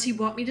frown. Does he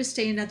want me to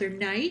stay another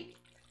night?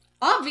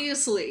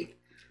 Obviously.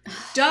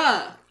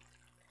 Duh.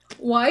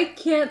 Why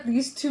can't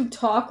these two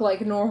talk like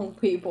normal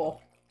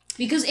people?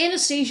 Because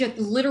Anastasia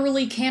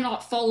literally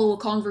cannot follow a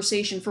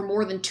conversation for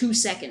more than 2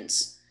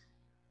 seconds.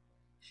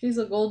 She's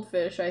a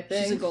goldfish, I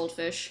think. She's a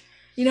goldfish.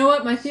 You know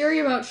what? My theory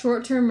about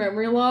short-term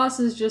memory loss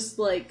is just,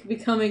 like,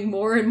 becoming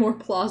more and more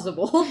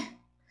plausible.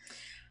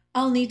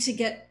 I'll need to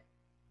get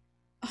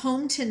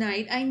home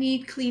tonight. I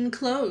need clean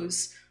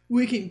clothes.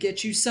 We can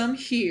get you some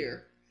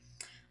here.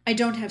 I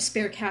don't have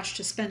spare cash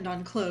to spend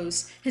on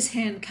clothes. His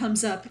hand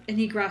comes up and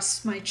he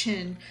grasps my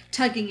chin,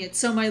 tugging it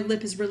so my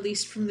lip is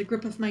released from the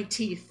grip of my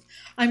teeth.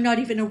 I'm not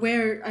even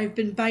aware I've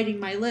been biting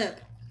my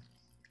lip.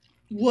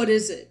 What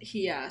is it?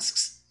 He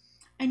asks.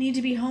 I need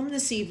to be home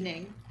this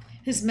evening.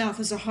 His mouth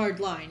is a hard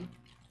line.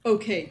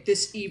 Okay,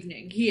 this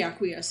evening, he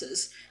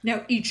acquiesces.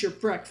 Now eat your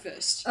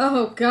breakfast.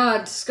 Oh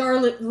god,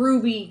 scarlet,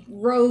 ruby,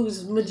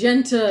 rose,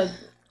 magenta,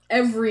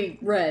 every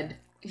red.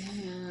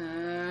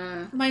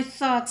 My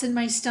thoughts and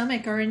my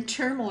stomach are in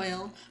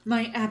turmoil.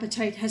 My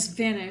appetite has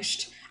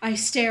vanished. I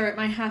stare at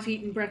my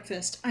half-eaten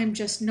breakfast. I'm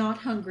just not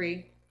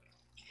hungry.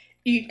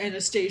 Eat,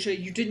 Anastasia.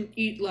 You didn't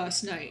eat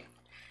last night.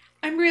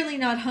 I'm really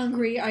not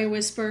hungry, I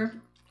whisper.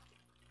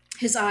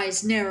 His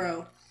eyes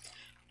narrow.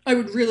 I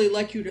would really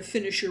like you to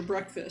finish your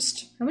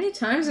breakfast. How many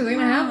times are they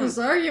gonna have this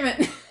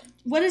argument?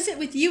 What is it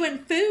with you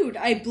and food?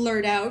 I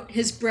blurt out,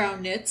 his brow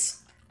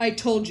knits. I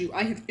told you,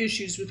 I have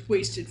issues with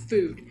wasted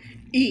food.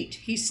 Eat,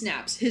 he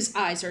snaps. His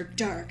eyes are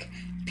dark,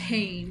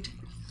 pained.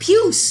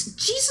 Puce!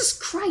 Jesus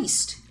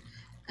Christ!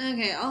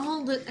 Okay,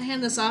 I'll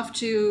hand this off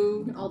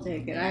to... I'll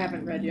take it. I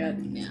haven't read yet.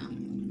 Yeah.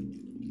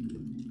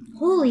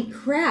 Holy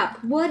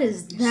crap, what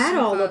is that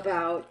all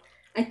about?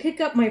 I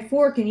pick up my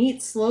fork and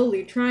eat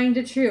slowly, trying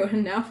to chew,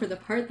 and now for the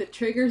part that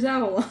triggers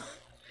Avalon.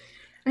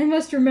 I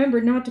must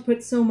remember not to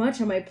put so much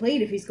on my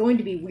plate if he's going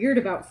to be weird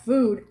about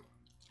food.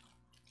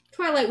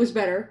 Twilight Was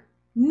Better.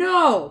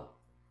 No!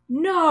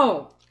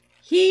 No!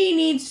 He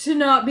needs to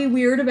not be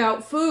weird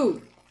about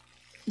food.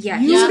 Yeah,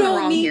 he's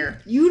wrong need,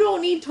 here. You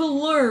don't need to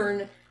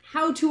learn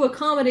how to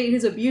accommodate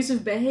his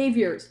abusive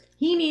behaviors.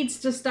 He needs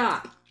to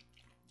stop.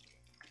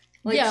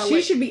 Like, yeah,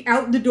 she should be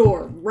out the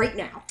door right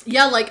now.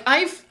 Yeah, like,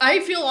 I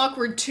feel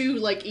awkward, too,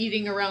 like,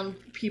 eating around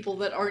people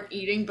that aren't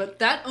eating, but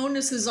that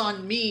onus is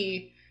on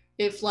me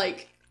if,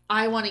 like,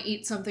 I want to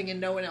eat something and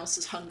no one else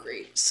is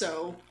hungry.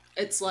 So,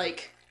 it's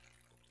like,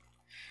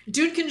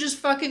 dude can just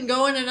fucking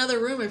go in another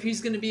room if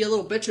he's gonna be a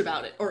little bitch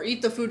about it, or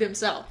eat the food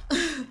himself.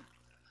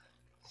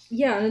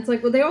 Yeah, and it's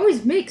like, well, they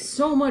always make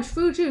so much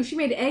food, too. She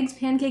made eggs,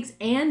 pancakes,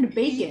 and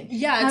bacon.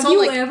 Yeah, it's Have all you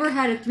like... ever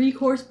had a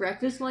 3-course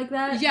breakfast like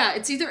that? Yeah,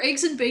 it's either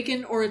eggs and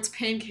bacon or it's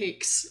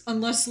pancakes,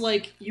 unless,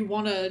 like, you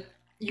wanna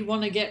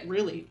get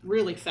really,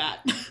 really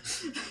fat.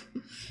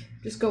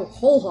 Just go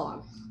whole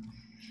hog.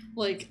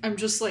 Like, I'm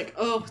just like,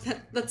 oh,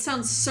 that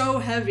sounds so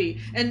heavy.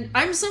 And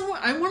I'm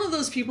one of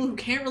those people who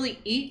can't really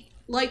eat,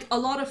 like, a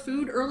lot of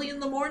food early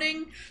in the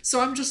morning, so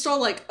I'm just all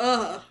like,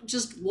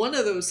 just one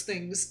of those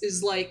things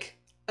is, like,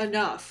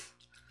 enough.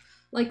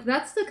 Like,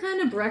 that's the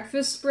kind of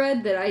breakfast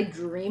spread that I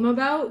dream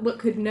about, but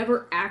could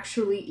never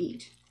actually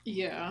eat.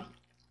 Yeah.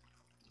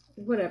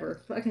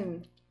 Whatever.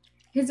 Fucking...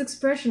 His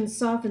expression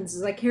softens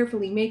as I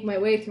carefully make my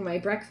way through my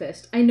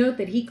breakfast. I note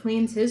that he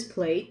cleans his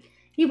plate.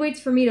 He waits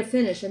for me to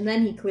finish, and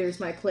then he clears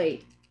my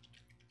plate.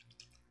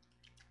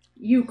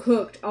 You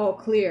cooked, all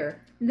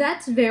clear.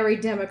 That's very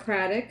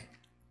democratic.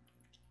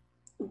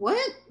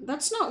 What?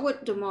 That's not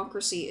what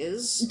democracy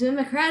is.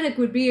 Democratic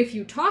would be if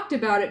you talked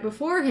about it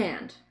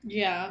beforehand.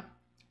 Yeah.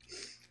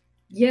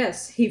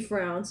 Yes, he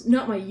frowns.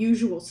 Not my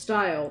usual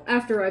style.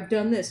 After I've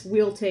done this,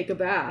 we'll take a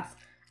bath.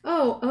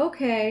 Oh,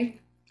 okay.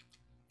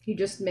 He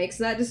just makes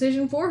that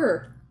decision for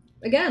her.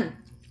 Again.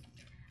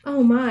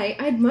 Oh my,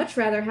 I'd much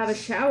rather have a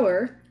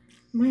shower.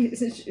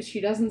 She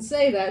doesn't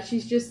say that.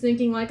 She's just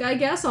thinking like, I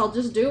guess I'll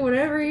just do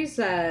whatever he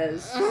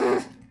says.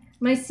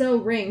 My cell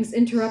rings,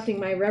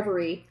 interrupting my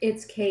reverie.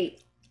 It's Kate.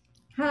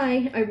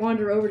 Hi, I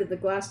wander over to the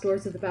glass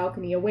doors of the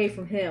balcony, away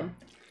from him.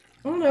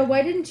 Oh no,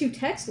 why didn't you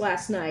text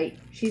last night?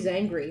 She's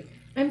angry.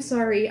 I'm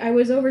sorry, I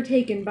was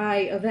overtaken by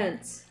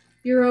events.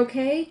 You're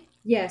okay?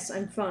 Yes,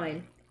 I'm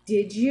fine.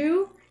 Did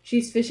you?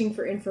 She's fishing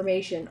for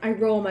information. I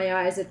roll my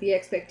eyes at the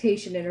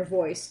expectation in her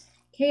voice.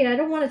 Kate, I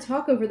don't want to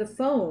talk over the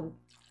phone.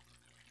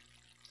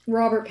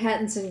 Robert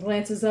Pattinson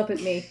glances up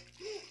at me.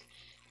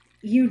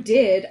 You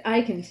did,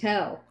 I can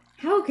tell.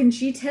 How can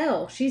she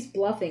tell? She's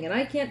bluffing, and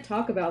I can't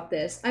talk about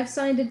this. I've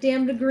signed a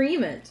damned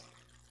agreement.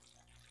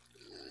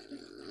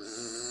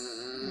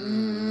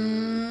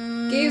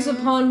 Gaze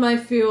upon my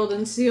field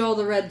and see all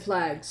the red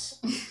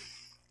flags.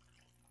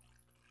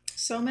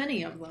 So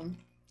many of them.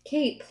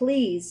 Kate,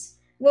 please.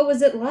 What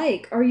was it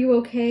like? Are you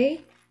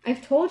okay?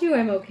 I've told you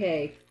I'm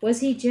okay. Was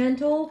he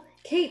gentle?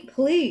 Kate,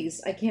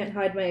 please. I can't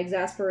hide my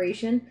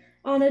exasperation.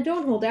 Anna,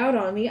 don't hold out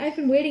on me. I've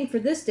been waiting for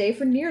this day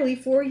for nearly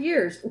 4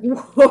 years.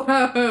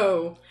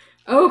 Whoa.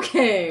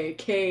 Okay,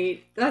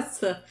 Kate.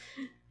 That's a...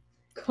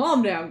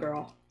 Calm down,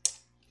 girl.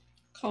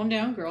 Calm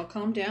down, girl.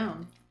 Calm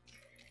down.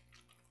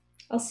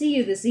 I'll see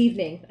you this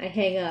evening. I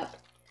hang up.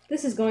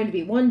 This is going to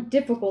be one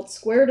difficult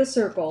square to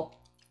circle.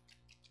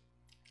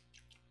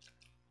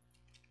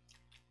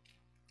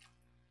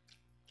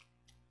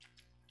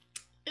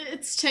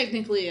 It's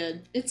technically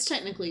a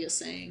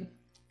saying,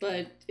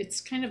 but it's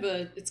kind of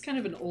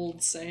an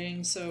old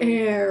saying, so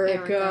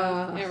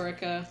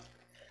Erica.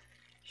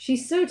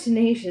 She's so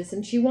tenacious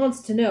and she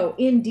wants to know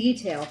in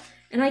detail,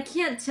 and I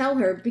can't tell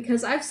her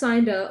because I've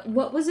signed a,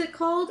 what was it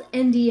called?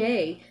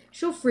 NDA.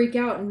 She'll freak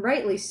out, and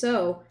rightly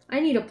so. I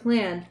need a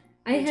plan.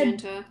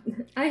 Magenta.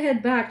 I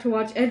head back to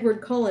watch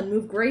Edward Cullen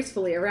move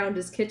gracefully around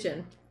his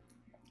kitchen.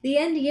 The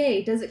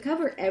NDA, does it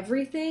cover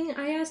everything?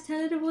 I ask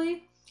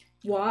tentatively.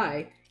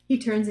 Why? He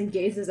turns and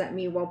gazes at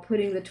me while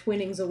putting the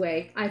twinnings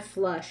away. I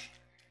flush.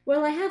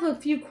 Well, I have a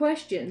few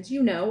questions,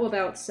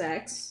 about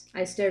sex.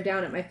 I stare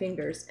down at my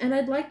fingers, and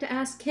I'd like to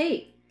ask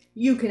Kate.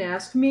 You can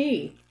ask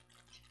me.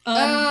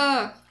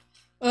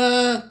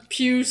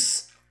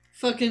 Puce,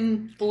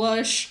 fucking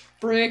blush,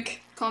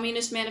 brick.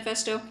 Communist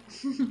Manifesto.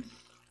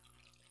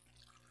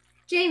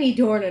 Jamie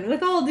Dornan,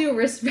 with all due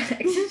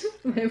respect.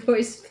 My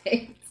voice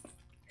fades.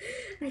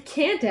 I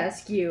can't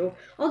ask you.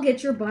 I'll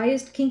get your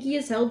biased, kinky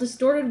as hell,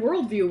 distorted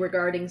worldview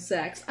regarding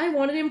sex. I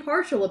want an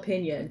impartial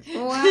opinion.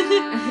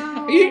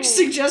 Wow. Are you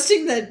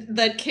suggesting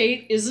that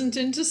Kate isn't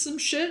into some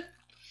shit?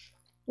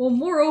 Well,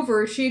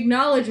 moreover, she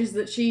acknowledges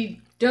that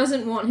she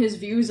doesn't want his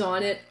views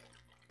on it,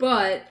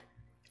 but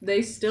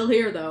they still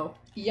here, though.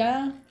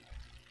 Yeah.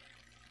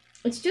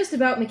 It's just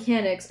about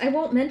mechanics. I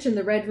won't mention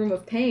the Red Room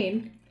of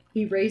Pain.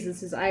 He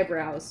raises his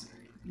eyebrows.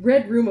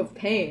 Red Room of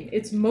Pain.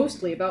 It's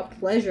mostly about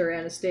pleasure,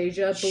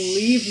 Anastasia.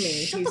 Believe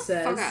me, he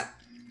says. Fuck up.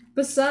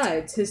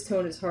 Besides, his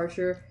tone is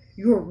harsher.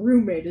 Your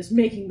roommate is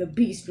making the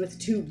beast with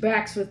two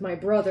backs with my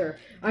brother.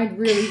 I'd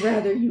really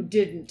rather you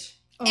didn't.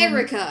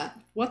 Erica!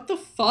 What the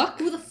fuck?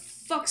 Who the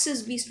fuck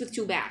says beast with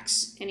two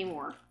backs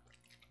anymore?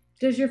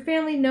 Does your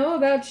family know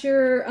about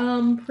your,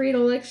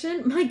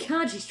 predilection? My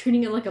god, she's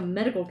treating it like a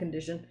medical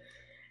condition.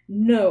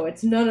 No,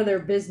 it's none of their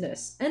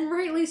business. And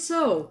rightly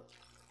so.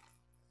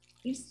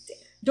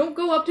 Don't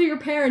go up to your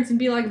parents and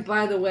be like,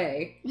 by the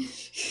way.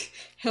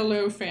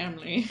 Hello,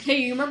 family.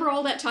 Hey, you remember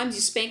all that times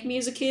you spanked me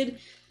as a kid?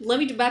 Let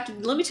me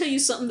tell you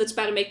something that's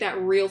about to make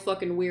that real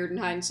fucking weird in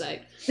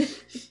hindsight.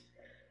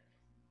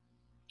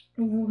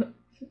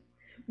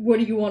 What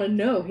do you want to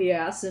know, he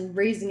asks, and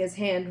raising his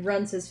hand,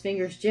 runs his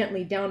fingers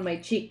gently down my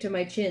cheek to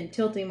my chin,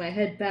 tilting my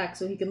head back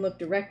so he can look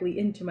directly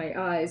into my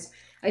eyes.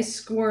 I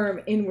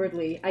squirm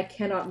inwardly. I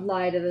cannot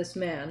lie to this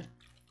man.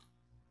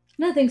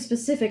 Nothing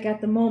specific at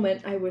the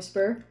moment, I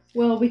whisper.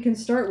 Well, we can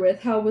start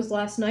with, how was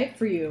last night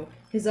for you?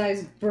 His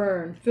eyes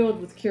burn, filled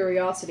with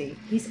curiosity.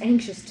 He's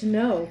anxious to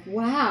know.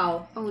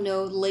 Wow. Oh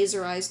no,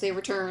 laser eyes, they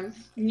return.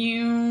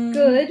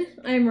 Good,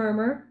 I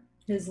murmur.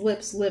 His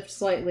lips lift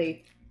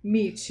slightly.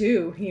 Me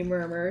too, he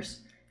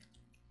murmurs.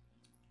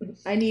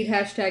 I need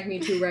hashtag me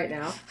too right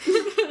now.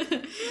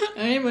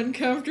 I am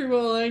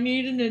uncomfortable. I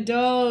need an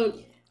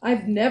adult.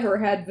 I've never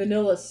had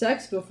vanilla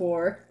sex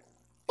before.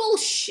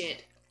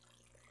 Bullshit.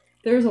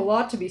 There's a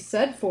lot to be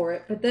said for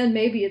it, but then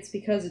maybe it's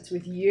because it's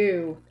with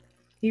you.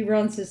 He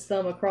runs his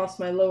thumb across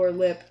my lower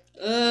lip.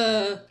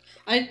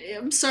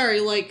 I'm sorry,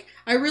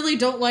 I really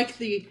don't like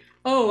the,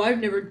 oh, I've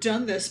never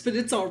done this, but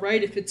it's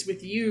alright if it's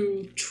with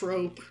you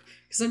trope.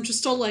 Because I'm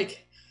just all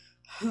like,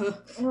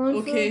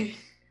 okay.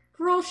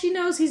 For all she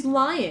knows, he's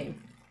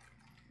lying.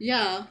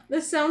 Yeah.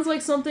 This sounds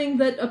like something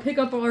that a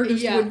pickup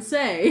artist would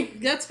say.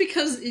 That's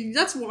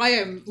why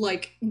I'm,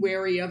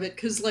 wary of it,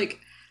 because,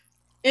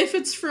 if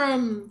it's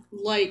from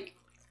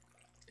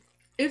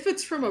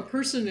a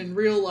person in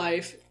real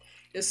life,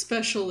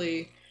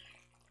 especially,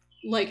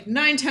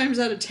 9 times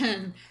out of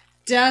 10,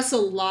 that's a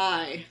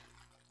lie.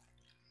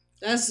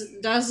 That's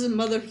a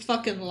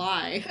motherfucking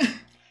lie.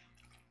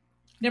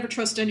 Never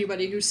trust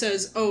anybody who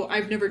says, oh,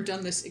 I've never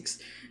done this,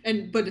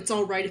 but it's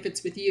alright if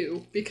it's with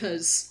you,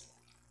 because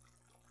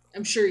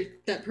I'm sure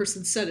that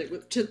person said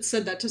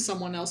that to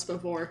someone else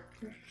before.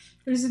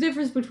 There's a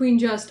difference between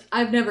just,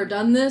 I've never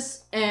done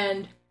this,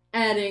 and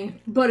adding,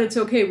 but it's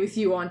okay with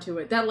you onto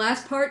it. That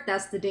last part,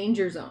 that's the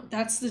danger zone.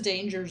 That's the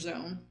danger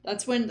zone.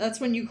 That's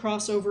when you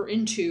cross over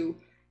into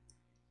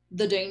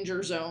the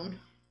danger zone.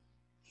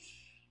 I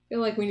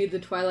feel like we need the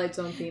Twilight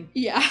Zone theme.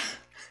 Yeah.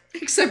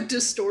 Except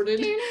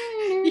distorted.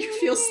 You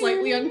feel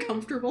slightly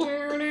uncomfortable.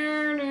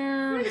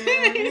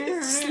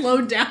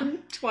 Slow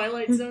down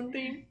Twilight Zone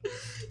theme.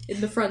 In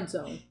the front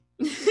zone.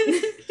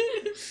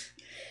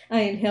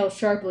 I inhale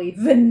sharply.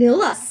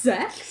 Vanilla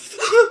sex?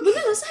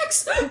 Vanilla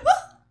sex?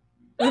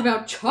 What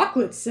about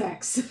chocolate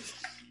sex?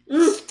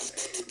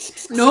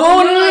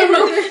 No.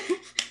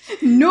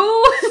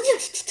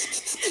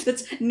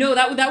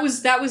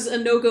 That was a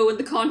no-go in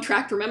the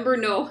contract, remember?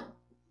 No.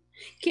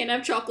 Can't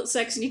have chocolate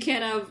sex and you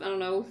can't have, I don't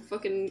know,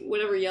 fucking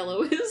whatever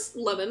yellow is.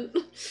 Lemon.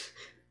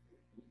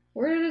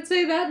 Where did it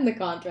say that in the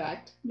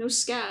contract? No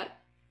scat.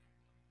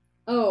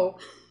 Oh.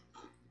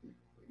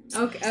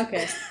 Okay.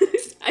 Okay.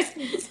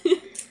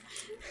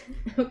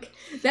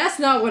 That's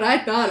not what I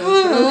thought of,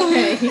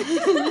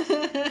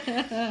 but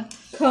okay.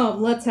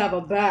 Come, let's have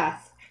a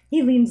bath.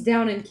 He leans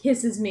down and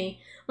kisses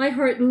me. My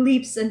heart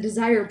leaps and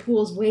desire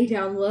pulls way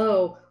down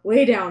low.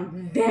 Way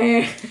down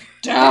there.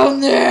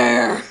 Down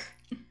there!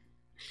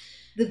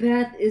 The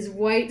bath is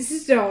white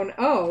stone.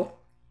 Oh.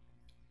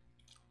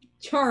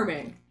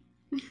 Charming.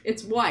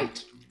 It's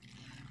white.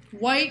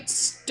 White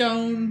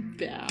stone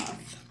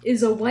bath.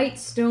 Is a white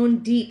stone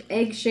deep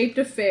egg-shaped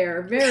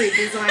affair. Very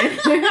designer.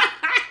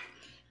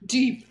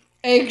 Deep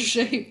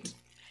egg-shaped.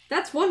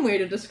 That's one way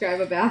to describe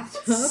a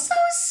bathtub. So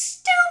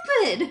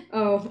stupid!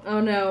 Oh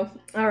no.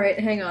 Alright,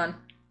 hang on.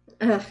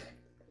 Ugh.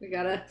 We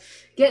gotta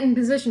get in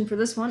position for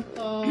this one.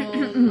 Oh,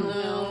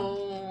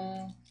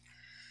 no.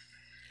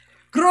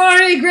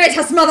 Glory,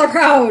 greatest mother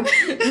proud!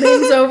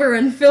 Leans over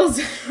and fills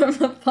it from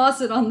the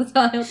faucet on the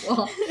tiled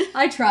wall.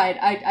 I tried.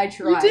 I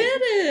tried. You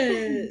did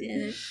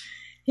it!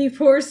 He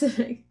pours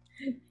some...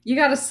 You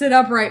gotta sit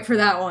upright for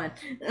that one.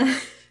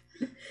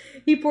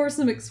 He pours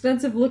some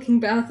expensive-looking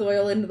bath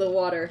oil into the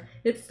water.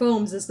 It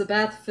foams as the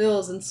bath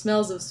fills and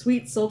smells of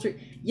sweet,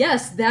 sultry...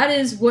 Yes, that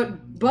is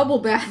what bubble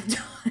bath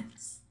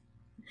does.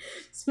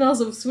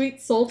 Smells of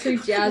sweet, sultry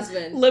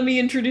jasmine. Let me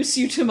introduce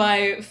you to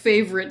my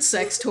favorite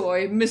sex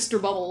toy,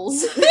 Mr.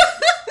 Bubbles.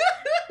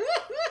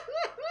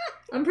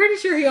 I'm pretty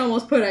sure he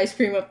almost put ice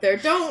cream up there.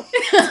 Don't!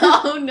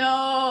 Oh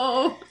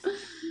no!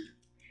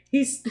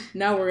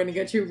 Now we're gonna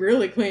get you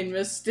really clean,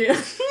 Miss Steele.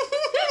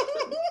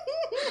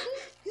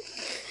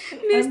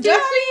 Mr.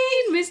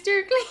 Clean,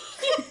 Mr.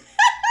 Clean.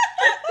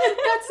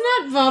 That's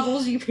not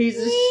Bubbles, you piece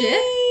of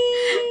shit.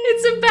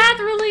 It's a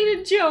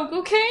bath-related joke,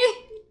 okay?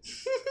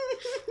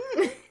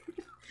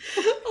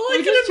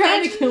 We're just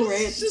trying to kill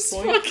Ray at this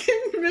point.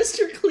 Fucking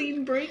Mr.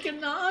 Clean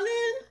breaking on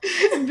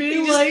it.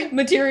 Being He like, just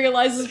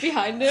materializes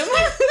behind him.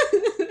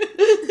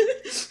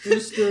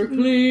 Mr.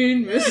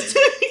 Clean, Mr.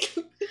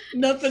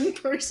 nothing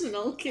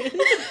personal, kid.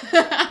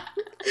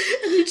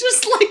 And he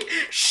just, like,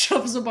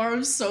 shoves a bar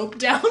of soap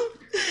down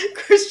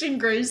Christian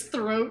Grey's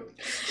throat.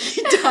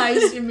 He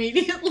dies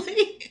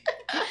immediately.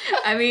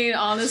 I mean,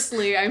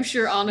 honestly, I'm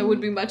sure Anna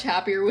would be much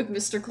happier with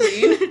Mr.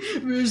 Clean.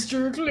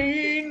 Mr.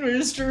 Clean,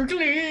 Mr.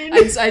 Clean.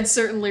 I'd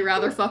certainly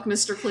rather fuck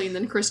Mr. Clean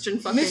than Christian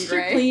fucking Mr.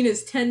 Grey. Clean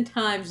is 10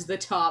 times the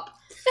top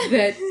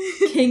that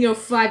King of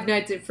Five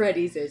Nights at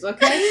Freddy's is,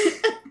 okay?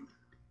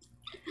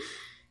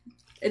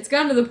 It's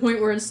gotten to the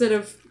point where instead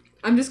of...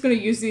 I'm just going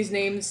to use these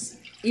names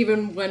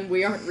even when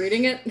we aren't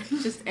reading it.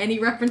 Just any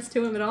reference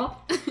to him at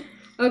all.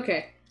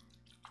 Okay.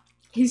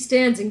 He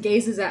stands and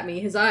gazes at me,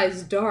 his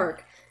eyes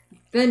dark,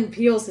 then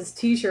peels his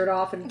t-shirt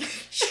off and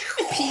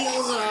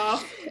Peels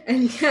off.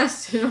 and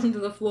casts it onto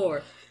the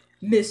floor.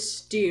 Miss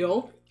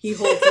Steele, he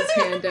holds his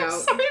hand out.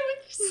 Sorry when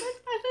you said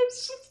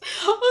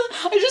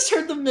that. I just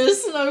heard the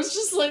miss and I was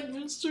just like,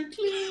 Mr.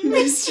 Clean,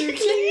 Mr.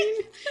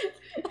 Clean.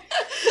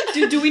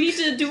 Do we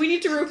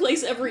need to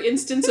replace every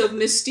instance of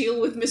Miss Steele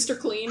with Mr.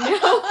 Clean now?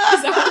 Is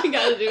that what we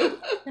gotta do?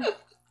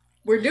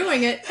 We're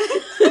doing it.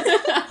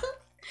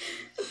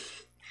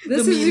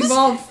 This The has memes-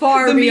 evolved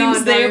far the beyond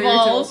memes, they my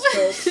original evolve.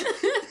 scope.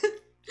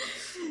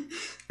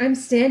 I'm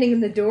standing in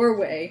the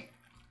doorway.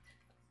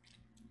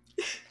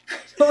 I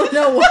don't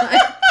know why.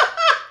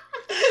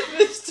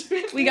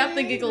 We got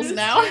the giggles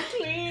now.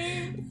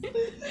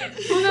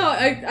 Well, no,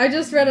 I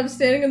just read I'm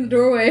standing in the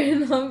doorway,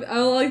 and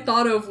all I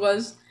thought of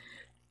was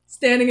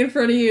standing in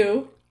front of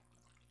you.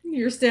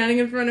 You're standing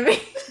in front of me.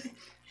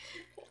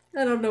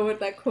 I don't know what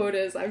that quote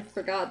is. I've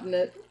forgotten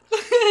it.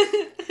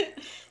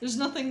 There's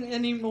nothing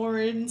anymore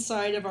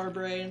inside of our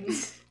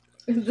brains.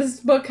 This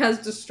book has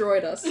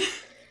destroyed us.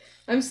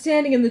 I'm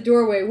standing in the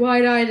doorway,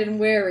 wide-eyed and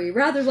wary,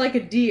 rather like a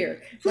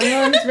deer. My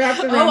arms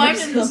wrapped around I'm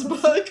in this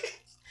myself. book.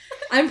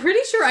 I'm pretty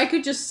sure I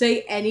could just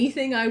say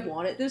anything I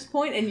want at this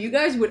point, and you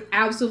guys would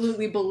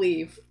absolutely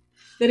believe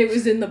that it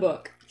was in the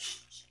book.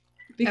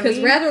 Because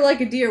rather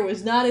like a deer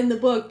was not in the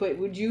book, but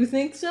would you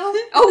think so?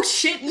 Oh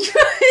shit!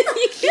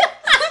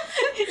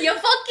 You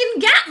fucking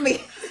got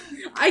me!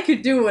 I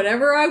could do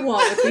whatever I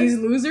want with these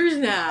losers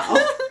now.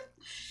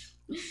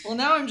 Well,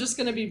 now I'm just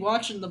gonna be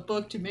watching the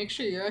book to make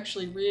sure you're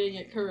actually reading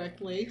it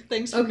correctly.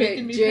 Thanks for Okay,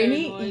 making me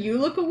Janie, paranoid. you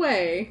look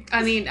away.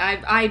 I mean,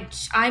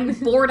 I'm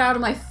bored out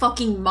of my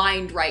fucking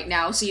mind right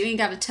now, so you ain't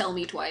gotta tell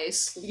me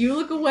twice. You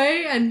look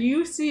away, and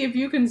you see if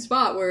you can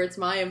spot where it's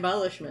my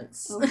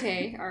embellishments.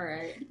 Okay,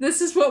 alright. This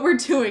is what we're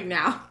doing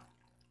now.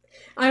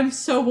 I'm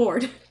so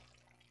bored.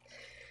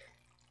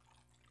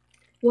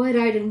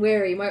 Wide-eyed and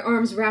wary, my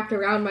arms wrapped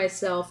around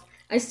myself,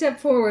 I step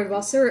forward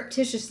while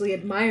surreptitiously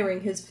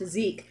admiring his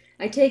physique.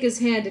 I take his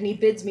hand and he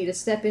bids me to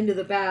step into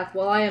the bath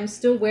while I am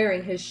still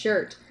wearing his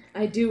shirt.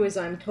 I do as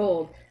I'm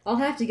told. I'll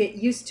have to get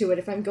used to it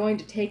if I'm going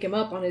to take him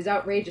up on his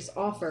outrageous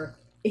offer.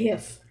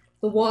 If.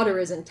 The water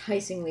is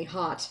enticingly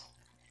hot.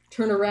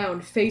 Turn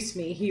around, face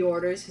me, he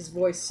orders, his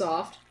voice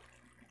soft.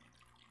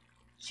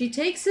 She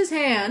takes his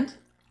hand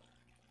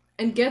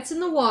and gets in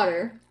the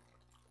water.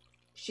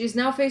 She is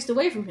now faced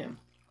away from him.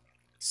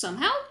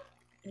 Somehow?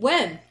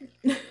 When?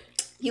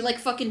 He, like,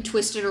 fucking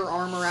twisted her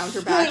arm around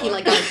her back. He,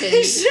 like, got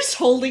He's pinned. just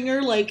holding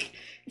her like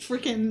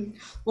freaking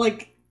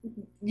like,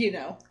 you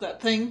know,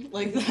 that thing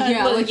like that.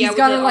 Yeah, like yeah, he's with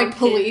got the to like arm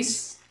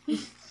police.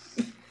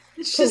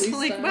 It's just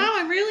police like, style. wow,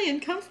 I'm really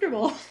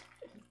uncomfortable.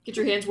 Get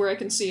your hands where I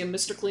can see him,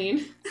 Mr.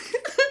 Clean.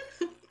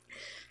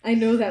 I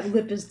know that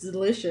lip is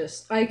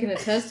delicious. I can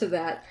attest to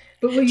that.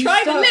 But will you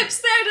Try stop? the lips,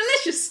 they're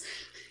delicious!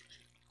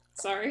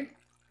 Sorry.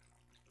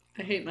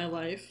 I hate my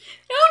life.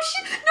 No!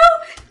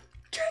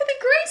 Try the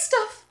gray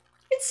stuff!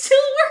 It still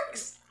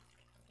works!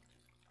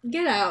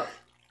 Get out.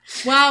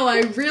 Wow,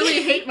 I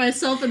really hate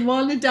myself and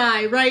want to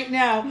die right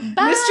now.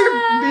 Bye.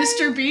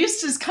 Mr.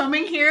 Beast is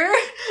coming here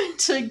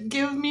to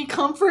give me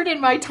comfort in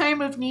my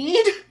time of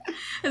need.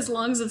 As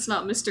long as it's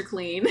not Mr.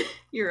 Clean,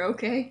 you're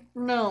okay.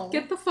 No.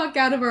 Get the fuck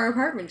out of our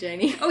apartment,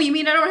 Janie. Oh, you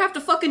mean I don't have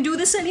to fucking do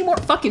this anymore?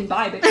 Fucking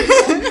bye,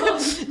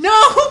 bitch. No!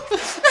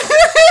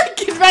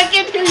 Get back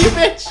in here, you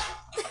bitch!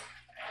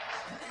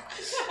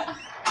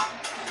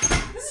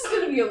 This is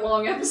gonna be a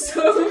long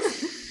episode.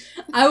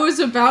 I was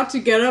about to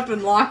get up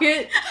and lock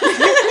it,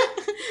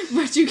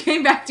 but you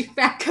came back too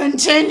fast.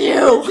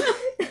 Continue!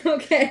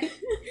 Okay.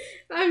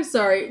 I'm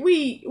sorry.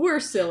 We're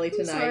silly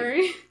tonight.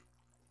 Sorry.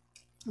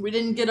 We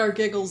didn't get our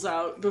giggles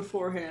out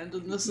beforehand,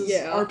 and this is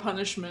our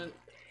punishment.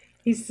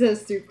 He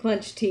says through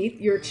clenched teeth,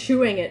 "You're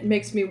chewing it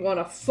makes me want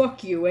to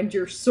fuck you and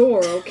you're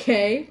sore,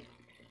 okay?"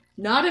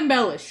 Not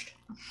embellished.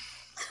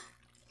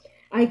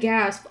 I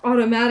gasp,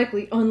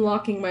 automatically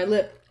unlocking my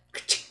lip.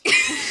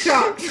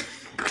 Shocked.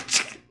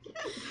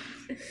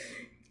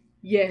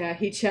 Yeah,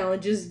 he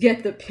challenges,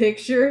 "Get the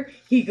picture?"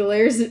 He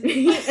glares at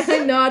me.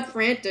 I nod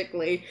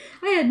frantically.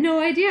 I had no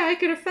idea I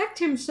could affect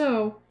him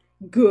so.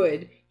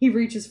 Good. He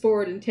reaches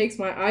forward and takes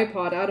my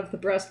iPod out of the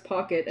breast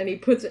pocket, and he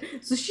puts it...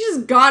 So she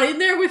just got in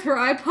there with her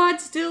iPod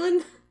still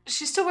in... Is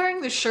she still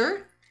wearing the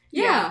shirt?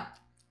 Yeah.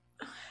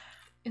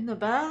 In the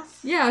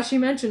bath? Yeah, she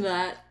mentioned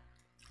that.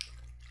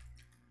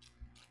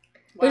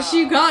 Wow. But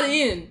she got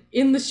in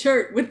the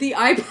shirt, with the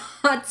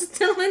iPod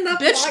still in the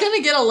Bitch pocket.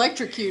 gonna get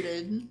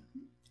electrocuted.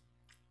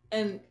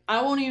 And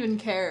I won't even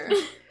care.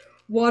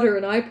 Water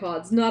and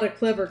iPods, not a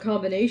clever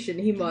combination,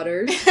 he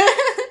mutters.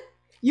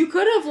 You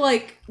could have,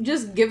 like,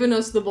 just given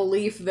us the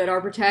belief that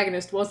our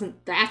protagonist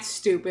wasn't that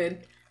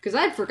stupid. Because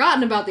I'd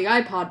forgotten about the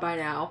iPod by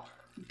now.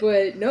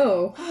 But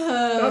no.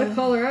 Gotta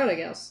call her out, I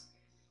guess.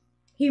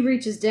 He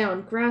reaches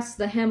down, grasps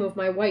the hem of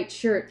my white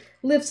shirt,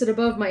 lifts it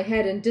above my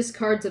head, and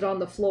discards it on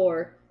the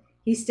floor.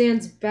 He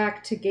stands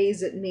back to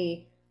gaze at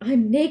me.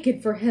 I'm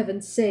naked, for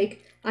heaven's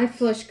sake. I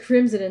flush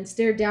crimson and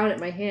stare down at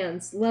my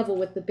hands, level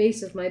with the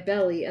base of my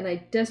belly, and I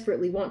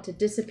desperately want to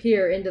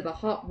disappear into the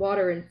hot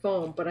water and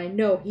foam, but I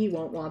know he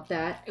won't want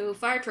that. Ooh,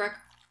 fire truck.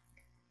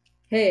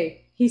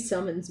 Hey, he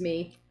summons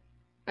me.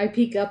 I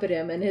peek up at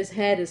him, and his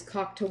head is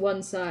cocked to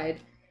one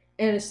side.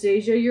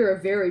 Anastasia, you're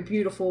a very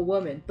beautiful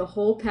woman, the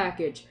whole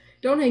package.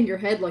 Don't hang your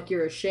head like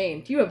you're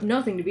ashamed. You have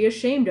nothing to be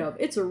ashamed of.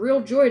 It's a real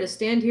joy to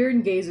stand here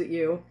and gaze at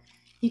you.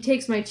 He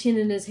takes my chin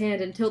in his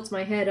hand and tilts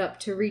my head up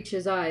to reach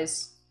his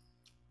eyes.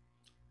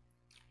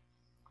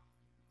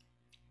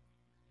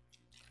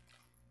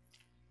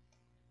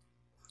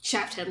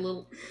 Shaft head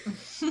little.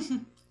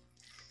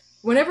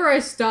 Whenever I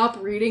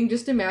stop reading,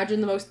 just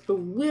imagine the most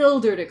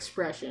bewildered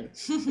expression.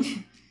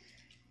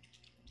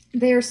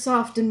 They are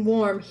soft and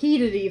warm,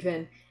 heated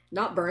even.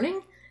 Not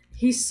burning?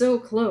 He's so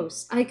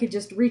close, I could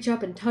just reach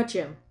up and touch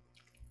him.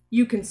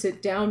 You can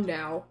sit down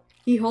now.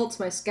 He halts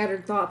my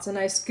scattered thoughts, and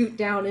I scoot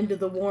down into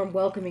the warm,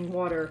 welcoming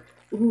water.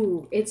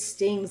 Ooh, it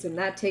stings, and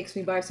that takes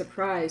me by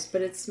surprise,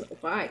 but it's...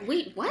 Why?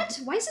 Wait, what?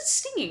 Why is it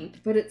stinging?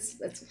 But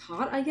it's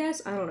hot, I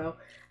guess? I don't know.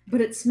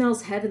 But it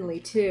smells heavenly,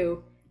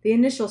 too. The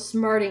initial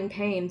smarting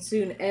pain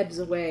soon ebbs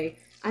away.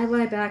 I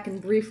lie back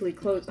and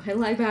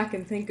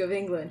think of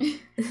England.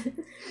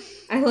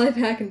 I lie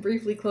back and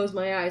briefly close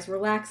my eyes,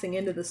 relaxing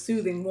into the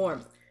soothing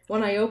warmth.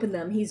 When I open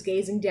them, he's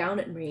gazing down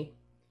at me.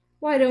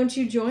 Why don't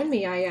you join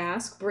me, I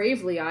ask,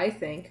 bravely, I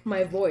think,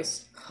 my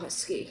voice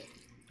husky.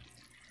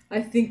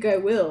 I think I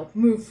will.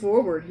 Move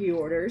forward, he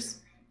orders.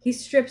 He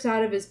strips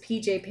out of his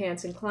PJ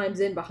pants and climbs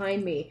in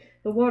behind me.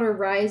 The water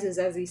rises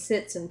as he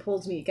sits and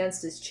pulls me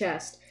against his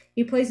chest.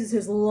 He places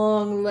his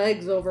long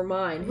legs over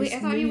mine. Wait, I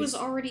thought he was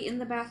already in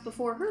the bath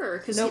before her,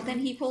 because then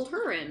he pulled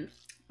her in.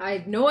 I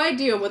have no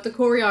idea what the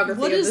choreography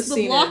of this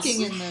scene is. What is the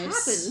blocking in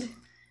this? What happened?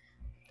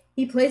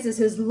 He places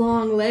his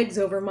long legs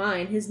over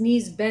mine, his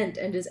knees bent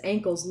and his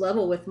ankles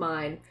level with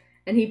mine,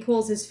 and he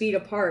pulls his feet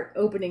apart,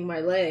 opening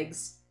my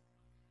legs.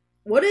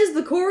 What is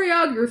the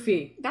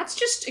choreography? That's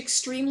just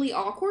extremely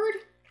awkward.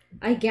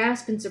 I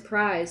gasp in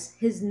surprise.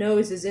 His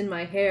nose is in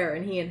my hair,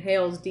 and he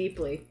inhales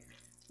deeply.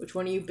 Which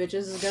one of you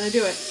bitches is gonna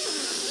do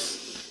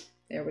it?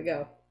 There we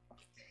go.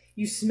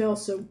 You smell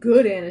so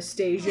good,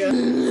 Anastasia.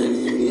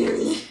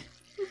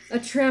 A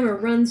tremor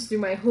runs through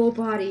my whole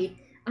body.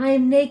 I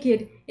am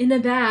naked, in a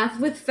bath,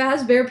 with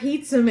Fazbear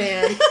Pizza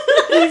Man.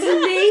 He's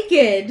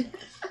naked!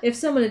 If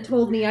someone had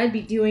told me I'd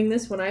be doing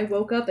this when I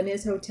woke up in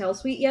his hotel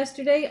suite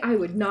yesterday, I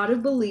would not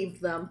have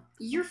believed them.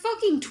 You're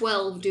fucking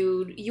 12,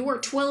 dude. You are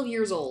 12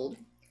 years old.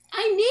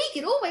 I'm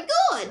naked, oh my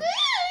god!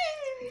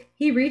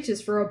 He reaches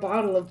for a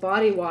bottle of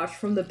body wash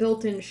from the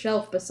built-in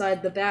shelf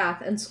beside the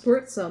bath and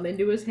squirts some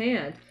into his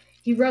hand.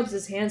 He rubs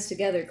his hands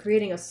together,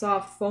 creating a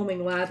soft,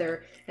 foaming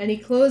lather, and he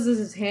closes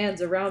his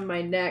hands around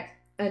my neck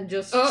and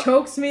just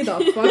chokes me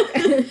the fuck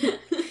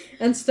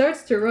and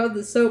starts to rub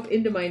the soap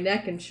into my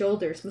neck and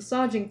shoulders,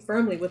 massaging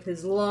firmly with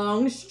his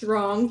long,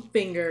 strong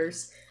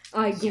fingers.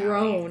 I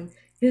groan.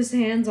 His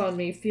hands on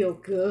me feel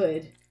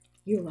good.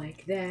 You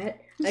like that?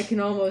 I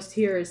can almost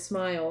hear his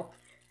smile.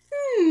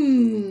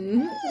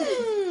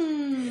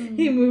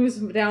 He moves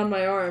down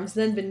my arms,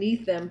 then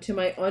beneath them to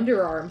my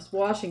underarms,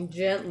 washing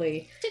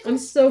gently. I'm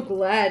so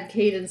glad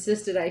Kate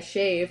insisted I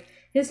shave.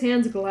 His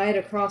hands glide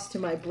across to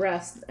my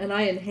breast, and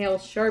I inhale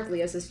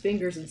sharply as his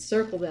fingers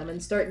encircle them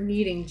and start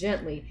kneading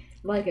gently,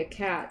 like a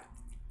cat.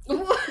 Why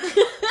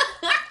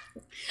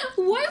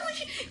would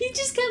you? He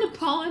just kind of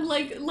pawing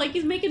like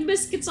he's making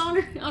biscuits on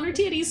her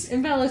titties.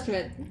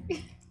 Embellishment.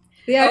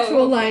 The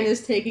actual okay. line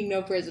is taking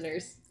no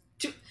prisoners.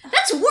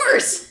 That's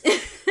worse.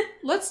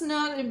 Let's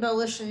not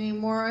embellish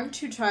anymore. I'm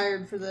too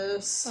tired for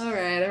this.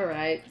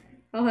 Alright.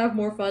 I'll have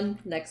more fun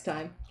next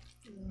time.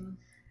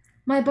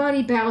 My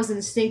body bows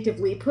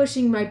instinctively,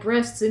 pushing my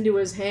breasts into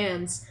his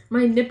hands.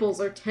 My nipples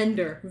are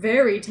tender,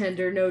 very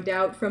tender, no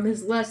doubt, from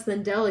his less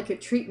than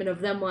delicate treatment of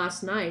them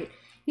last night.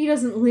 He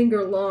doesn't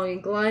linger long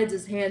and glides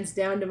his hands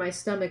down to my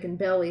stomach and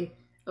belly.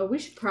 Oh, we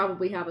should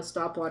probably have a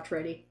stopwatch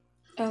ready.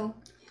 Oh.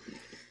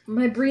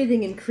 My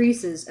breathing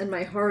increases, and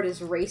my heart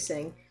is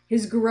racing.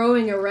 His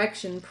growing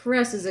erection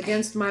presses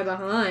against my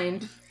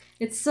behind.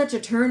 It's such a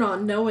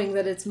turn-on knowing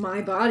that it's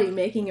my body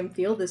making him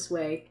feel this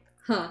way.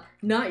 Huh,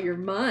 not your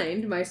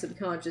mind, my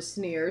subconscious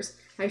sneers.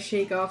 I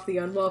shake off the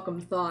unwelcome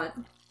thought.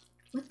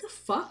 What the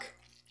fuck?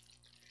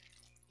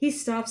 He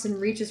stops and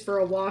reaches for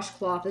a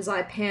washcloth as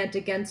I pant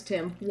against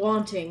him,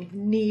 wanting,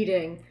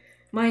 needing.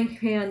 My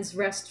hands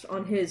rest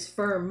on his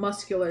firm,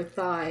 muscular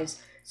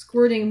thighs.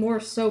 Squirting more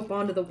soap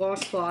onto the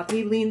washcloth,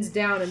 he leans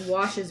down and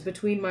washes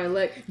between my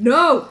legs.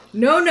 No!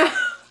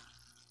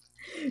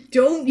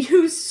 Don't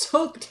use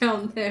soap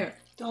down there.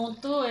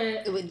 Don't do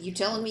it. You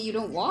telling me you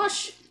don't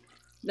wash?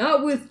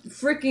 Not with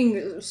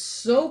freaking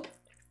soap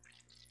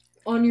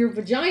on your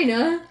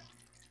vagina.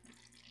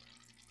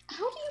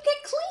 How do you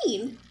get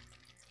clean?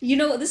 You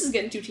know what? This is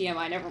getting too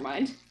TMI. Never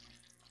mind.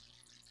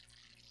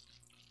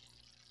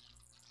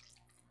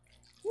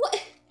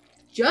 What?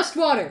 Just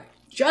water.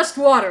 Just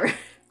water.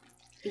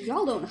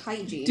 Y'all don't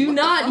hygiene. Do What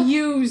the not fuck?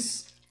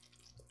 use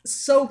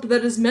soap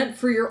that is meant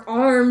for your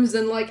arms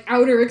and, like,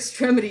 outer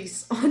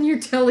extremities on your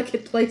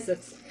delicate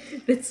places.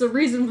 That's the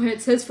reason why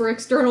it says for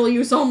external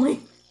use only.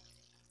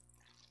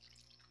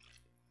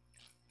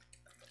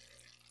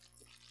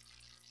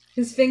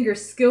 His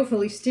fingers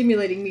skillfully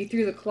stimulating me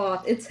through the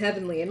cloth. It's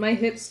heavenly, and my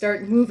hips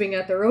start moving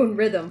at their own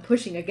rhythm,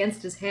 pushing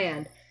against his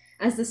hand.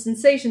 As the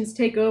sensations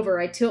take over,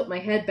 I tilt my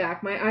head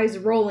back, my eyes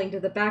rolling to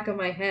the back of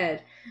my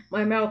head.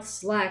 My mouth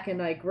slack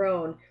and I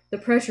groan. The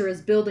pressure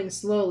is building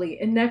slowly,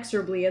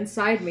 inexorably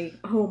inside me.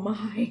 Oh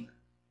my.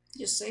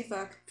 Just say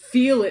fuck.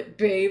 Feel it,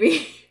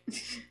 baby.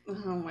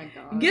 Oh my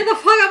god. Get the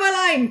fuck out of my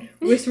line!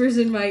 Whispers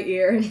in my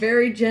ear and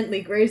very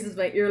gently grazes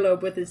my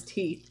earlobe with his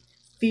teeth.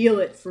 Feel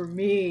it for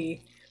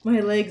me. My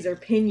legs are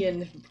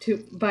pinioned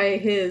by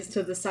his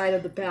to the side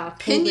of the bath.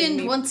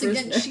 Pinioned once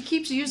again. She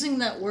keeps using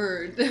that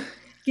word.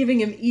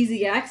 Giving him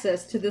easy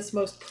access to this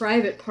most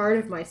private part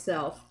of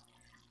myself.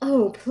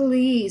 Oh,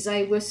 please,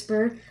 I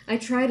whisper. I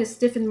try to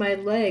stiffen my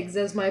legs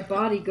as my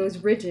body goes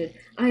rigid.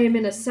 I am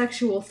in a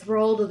sexual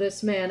thrall to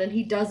this man, and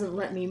he doesn't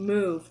let me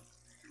move.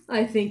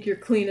 I think you're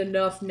clean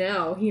enough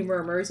now, he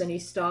murmurs, and he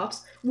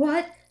stops.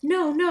 What?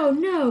 No.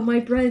 My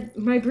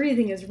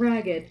breathing is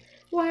ragged.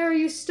 Why are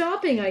you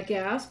stopping? I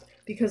gasp.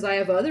 Because I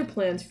have other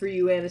plans for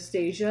you,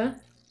 Anastasia.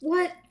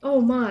 What?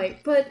 Oh my,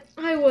 but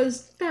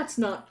that's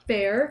not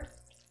fair.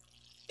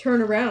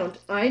 Turn around.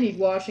 I need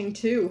washing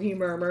too, he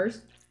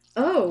murmurs.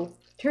 Oh.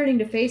 Turning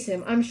to face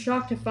him, I'm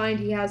shocked to find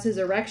he has his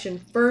erection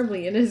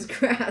firmly in his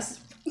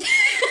grasp.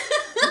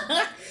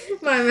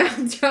 My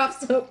mouth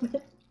drops open.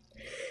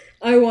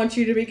 I want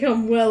you to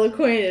become well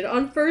acquainted,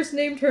 on first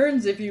name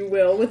terms if you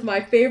will, with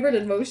my favorite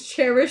and most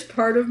cherished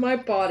part of my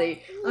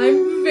body.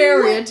 I'm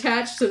very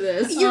attached to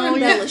this. You're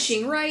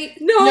embellishing, right?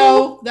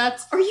 No,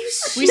 that's... Are you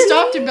serious? We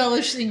stopped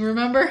embellishing,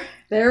 remember?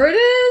 There it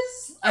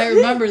is. I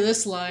remember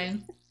this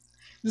line.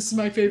 This is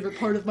my favorite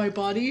part of my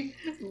body.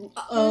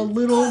 A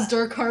little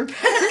dark hard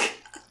pack.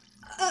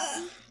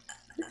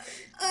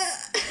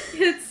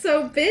 It's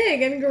so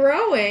big and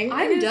growing.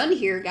 I'm done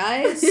here,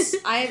 guys.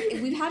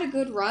 We've had a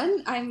good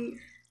run.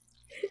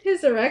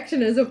 His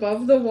erection is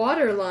above the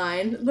water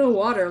line, the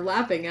water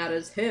lapping at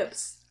his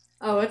hips.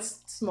 Oh,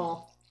 it's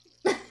small.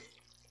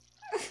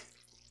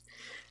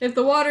 If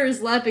the water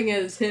is lapping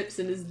at his hips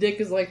and his dick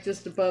is like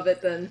just above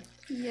it, then...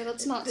 Yeah,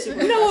 that's not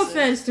super No impressive.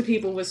 offense to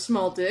people with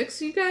small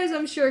dicks. You guys,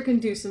 I'm sure, can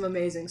do some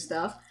amazing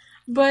stuff.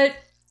 But...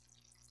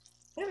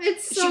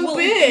 It's so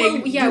big!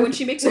 Well, yeah, when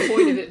she makes a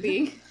point of it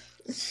being...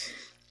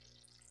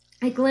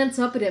 I glance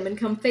up at him and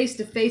come face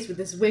to face with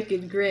his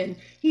wicked grin.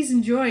 He's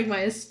enjoying my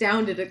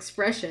astounded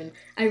expression.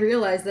 I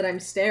realize that I'm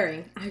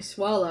staring. I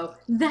swallow.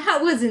 That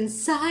was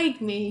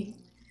inside me.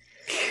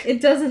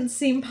 It doesn't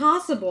seem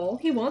possible.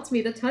 He wants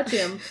me to touch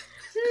him.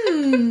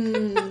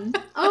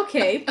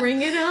 Okay,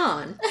 bring it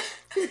on.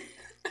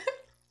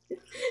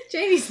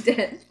 Jamie's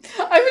dead.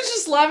 I was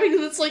just laughing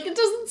because it's like, it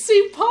doesn't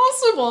seem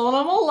possible. And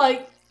I'm all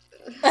like...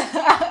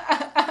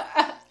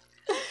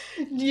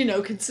 You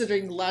know,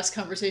 considering the last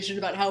conversation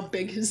about how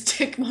big his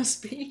dick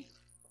must be.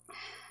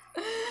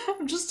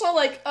 I'm just all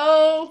like,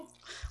 oh,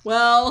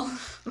 well.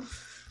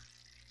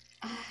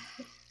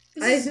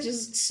 This is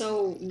just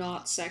so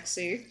not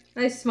sexy.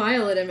 I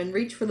smile at him and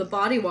reach for the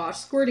body wash,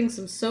 squirting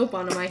some soap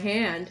onto my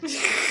hand.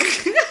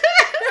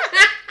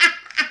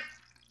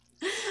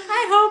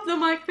 I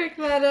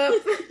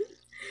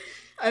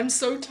I'm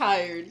so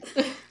tired.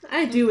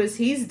 I do as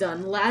he's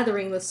done,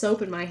 lathering the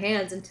soap in my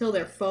hands until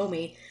they're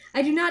foamy.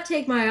 I do not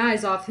take my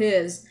eyes off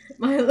his.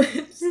 My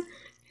lips...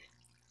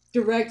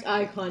 Direct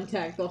eye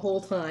contact the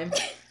whole time.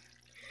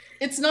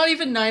 It's not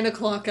even 9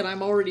 o'clock and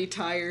I'm already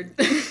tired.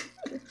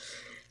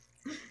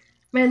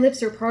 My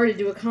lips are parted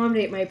to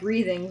accommodate my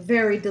breathing.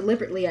 Very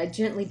deliberately, I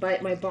gently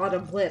bite my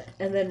bottom lip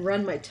and then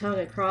run my tongue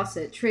across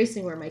it,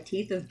 tracing where my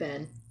teeth have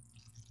been.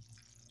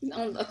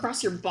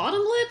 Across your bottom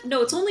lip?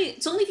 No, it's only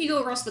if you go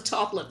across the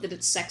top lip that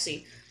it's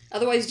sexy.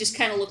 Otherwise, you just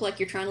kind of look like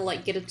you're trying to,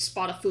 like, get a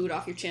spot of food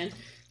off your chin.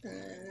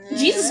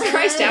 Jesus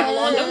Christ,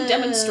 Avalon, don't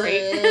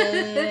demonstrate.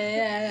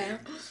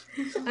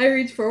 I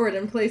reach forward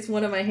and place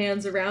one of my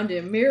hands around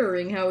him,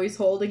 mirroring how he's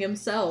holding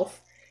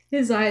himself.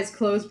 His eyes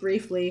close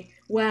briefly.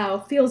 Wow,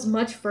 feels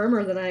much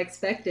firmer than I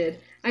expected.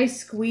 I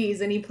squeeze,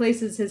 and he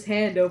places his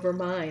hand over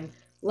mine.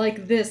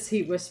 Like this,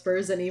 he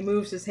whispers, and he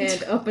moves his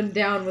hand up and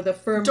down with a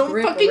firm grip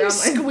around my Don't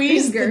fucking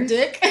squeeze fingers. the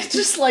dick. I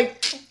just,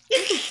 like...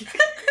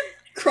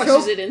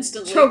 Crushes it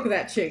instantly. Choke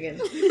that chicken.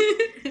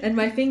 And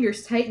my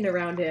fingers tighten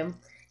around him.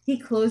 He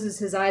closes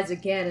his eyes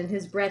again, and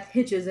his breath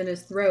hitches in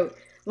his throat.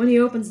 When he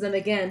opens them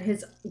again,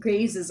 his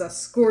gaze is a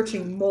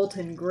scorching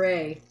molten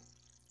gray.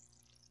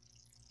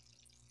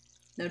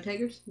 No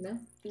tigers? No?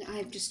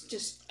 I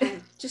just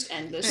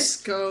end this.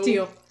 Let's go.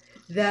 Deal.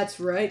 That's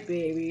right,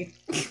 baby.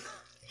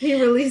 He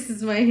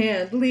releases my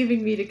hand,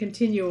 leaving me to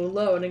continue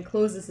alone, and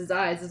closes his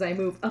eyes as I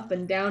move up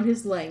and down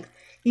his length.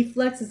 He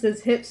flexes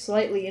his hips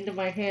slightly into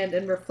my hand,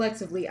 and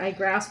reflexively I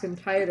grasp him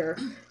tighter.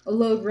 A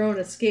low groan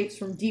escapes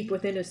from deep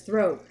within his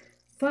throat.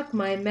 Fuck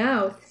my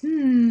mouth.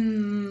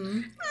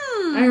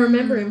 I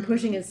remember him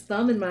pushing his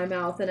thumb in my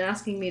mouth and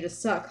asking me to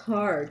suck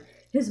hard.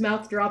 His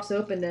mouth drops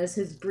open as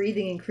his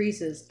breathing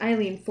increases. I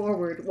lean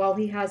forward while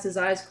he has his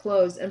eyes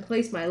closed and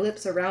place my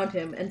lips around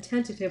him and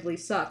tentatively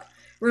suck,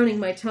 running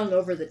my tongue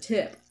over the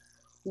tip.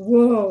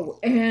 Whoa,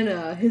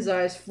 Anna! His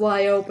eyes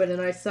fly open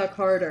and I suck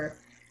harder.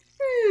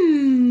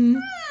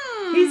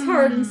 He's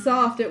hard and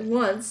soft at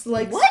once,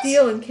 like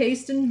steel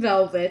encased in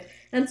velvet,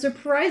 and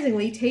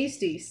surprisingly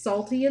tasty,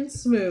 salty and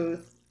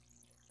smooth.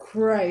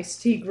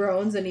 Christ, he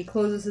groans, and he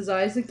closes his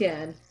eyes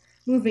again.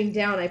 Moving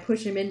down, I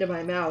push him into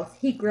my mouth.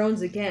 He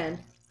groans again.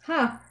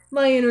 Ha!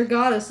 My inner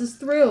goddess is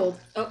thrilled.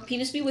 Oh,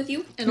 penis be with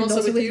you? And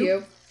also with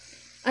you.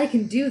 I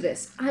can do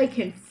this. I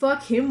can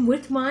fuck him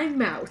with my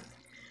mouth.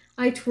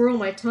 I twirl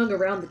my tongue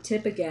around the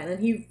tip again,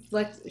 and he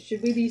flexes.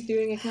 Should we be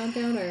doing a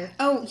countdown, or?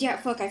 Oh, yeah,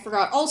 fuck, I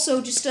forgot.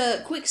 Also, just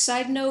a quick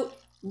side note.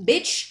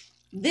 Bitch,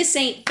 this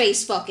ain't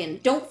face fucking.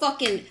 Don't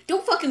fucking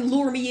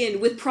lure me in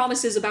with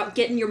promises about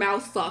getting your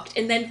mouth fucked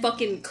and then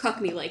fucking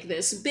cuck me like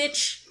this.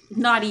 Bitch,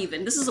 not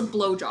even. This is a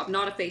blowjob,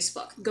 not a face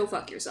fuck. Go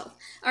fuck yourself.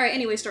 Alright,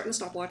 anyway, starting the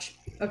stopwatch.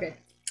 Okay.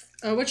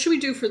 What should we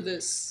do for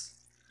this?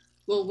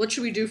 Well, what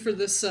should we do for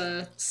this,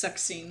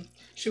 sex scene?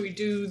 Should we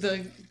do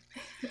the...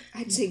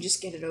 I'd say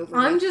just get it over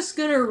I'm with. just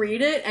gonna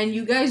read it, and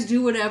you guys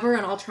do whatever,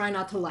 and I'll try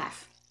not to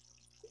laugh.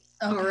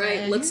 Okay.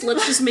 Alright, let's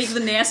just make the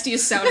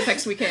nastiest sound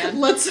effects we can.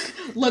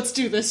 Let's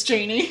do this,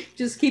 Janie.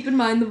 Just keep in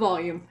mind the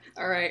volume.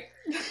 Alright.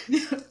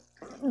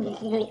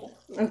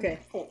 Okay.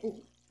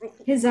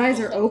 His eyes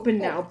are open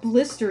now,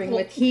 blistering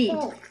with heat.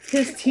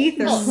 His teeth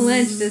are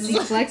clenched as he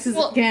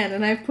flexes again,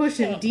 and I push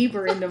him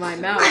deeper into my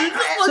mouth,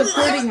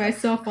 supporting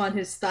myself on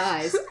his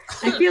thighs.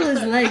 I feel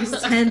his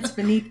legs tense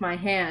beneath my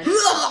hand.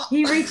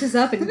 He reaches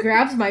up and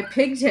grabs my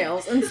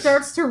pigtails and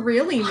starts to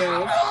really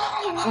move.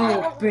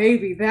 Oh,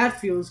 baby,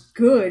 that feels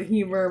good,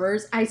 he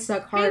murmurs. I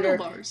suck harder,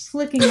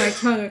 flicking my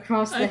tongue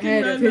across the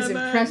head of his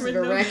impressive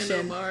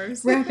erection.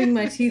 Wrapping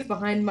my teeth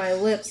behind my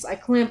lips, I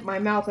clamp my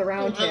mouth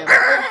around him.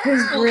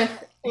 His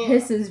breath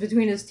hisses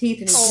between his teeth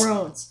and he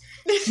groans.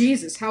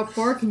 Jesus, how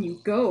far can you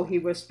go? He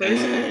whispers.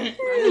 I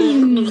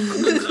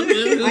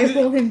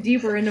pull him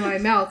deeper into my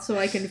mouth so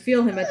I can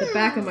feel him at the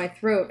back of my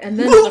throat and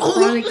then at the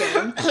front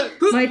again.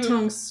 My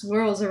tongue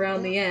swirls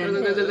around the end.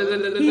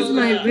 He's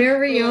my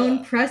very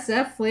own Press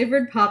F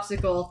flavored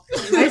popsicle.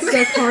 I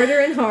suck harder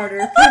and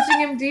harder,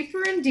 pushing him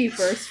deeper and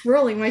deeper,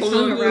 swirling my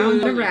tongue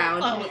around and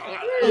around.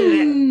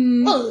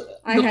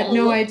 I had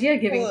no idea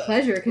giving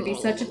pleasure could be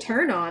such a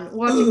turn-on,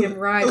 watching him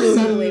rise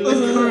suddenly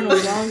with carnal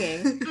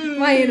longing.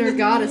 My inner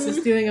goddess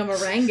is doing a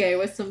merengue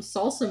with some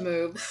salsa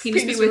moves.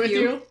 Penis be with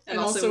you, and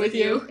also with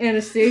you.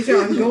 Anastasia,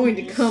 I'm going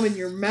to come in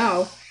your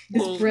mouth.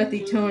 His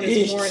breathy tone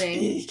is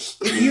warning.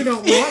 If you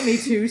don't want me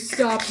to,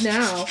 stop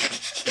now.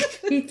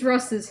 He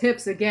thrusts his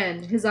hips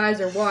again. His eyes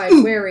are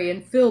wide, wary,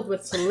 and filled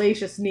with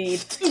salacious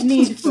need.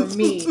 Need for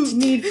me.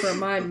 Need for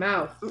my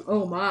mouth.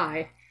 Oh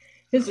my.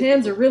 His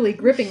hands are really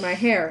gripping my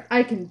hair.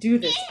 I can do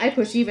this. I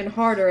push even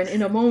harder, and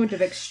in a moment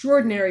of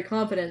extraordinary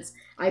confidence,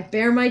 I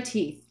bare my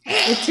teeth.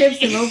 It tips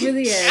him over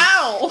the edge.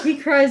 Ow! He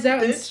cries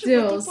out and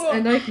stills,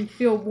 and I can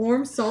feel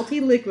warm, salty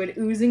liquid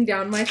oozing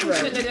down my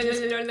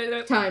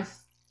throat. Time.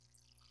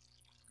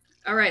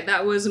 Alright,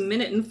 that was 1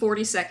 minute and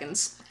 40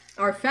 seconds.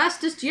 Our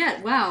fastest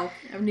yet. Wow.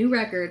 A new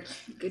record.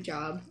 Good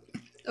job.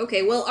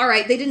 Okay, well,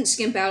 alright, they didn't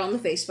skimp out on the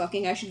face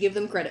fucking. I should give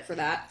them credit for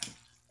that.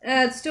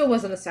 It still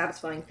wasn't a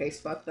satisfying face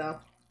fuck, though.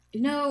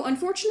 No,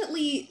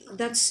 unfortunately,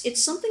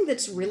 it's something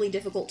that's really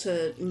difficult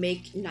to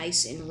make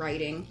nice in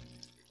writing.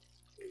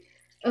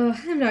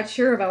 I'm not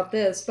sure about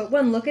this, but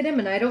one look at him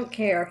and I don't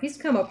care. He's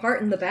come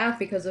apart in the bath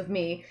because of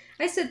me.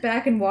 I sit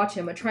back and watch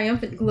him, a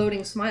triumphant,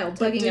 gloating smile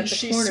tugging at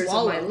the corners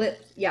of my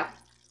lips. Yeah.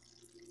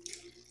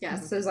 Yeah,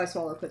 it says I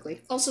swallow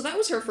quickly. Also, that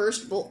was her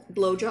first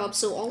blowjob,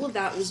 so all of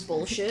that was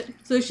bullshit.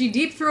 So she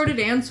deep-throated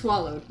and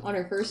swallowed on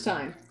her first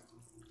time.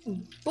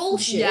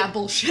 Bullshit. Yeah,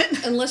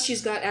 bullshit. Unless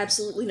she's got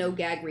absolutely no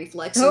gag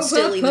reflex, and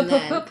still even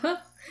then.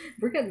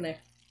 We're getting there.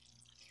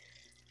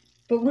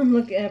 But one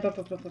look at...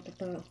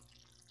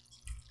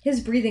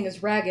 His breathing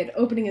is ragged.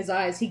 Opening his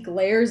eyes, he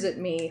glares at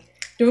me.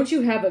 Don't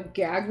you have a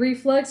gag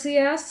reflex, he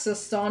asks,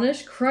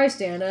 astonished.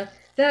 Christ, Anna,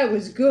 that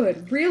was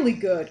good. Really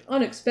good.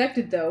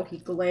 Unexpected, though. He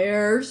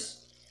glares.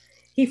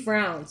 He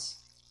frowns.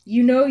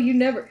 You know you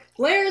never...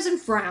 Glares and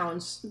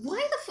frowns.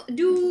 Why the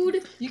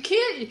Dude. You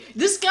can't...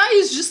 This guy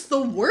is just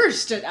the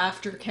worst at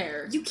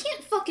aftercare. You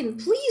can't fucking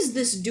please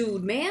this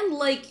dude, man.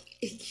 Like...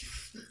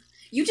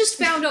 You just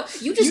found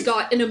out... You just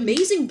got an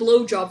amazing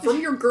blowjob from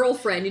your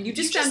girlfriend, and you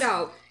just found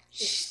out...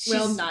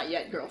 Well, not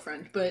yet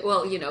girlfriend, but...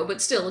 Well, you know, but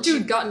still,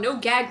 she'd got no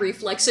gag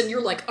reflex, and you're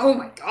like, oh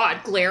my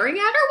god, glaring at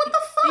her? What the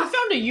fuck? He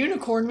found a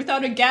unicorn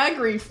without a gag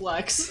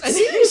reflex. And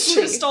he's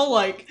just all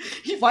like,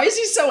 why is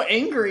he so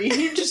angry?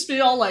 He'd just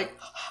be all like...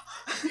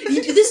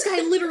 This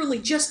guy literally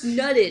just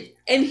nutted,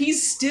 and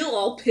he's still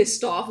all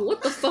pissed off.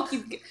 What the fuck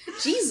you...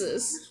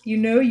 Jesus. You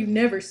know you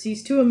never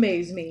cease to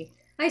amaze me.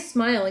 I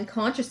smile and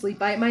consciously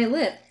bite my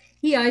lip.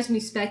 He eyes me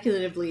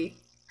speculatively.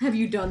 Have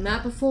you done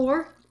that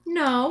before?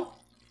 No.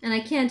 And I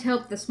can't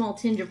help the small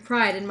tinge of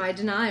pride in my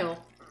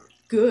denial.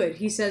 Good,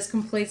 he says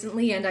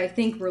complacently, and I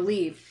think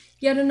relieved.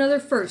 Yet another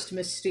first,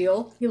 Miss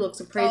Steele. He looks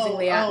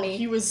appraisingly at me.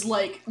 He was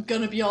like,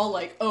 gonna be all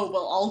like, oh,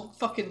 well, I'll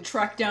fucking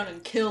track down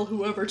and kill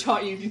whoever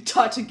taught you to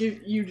give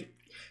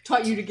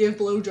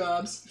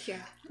blowjobs.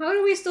 Yeah. How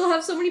do we still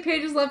have so many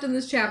pages left in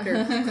this chapter?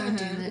 God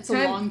damn it. It's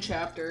a long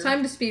chapter.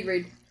 Time to speed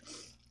read.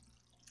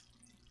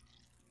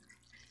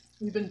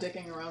 We've been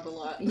dicking around a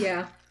lot.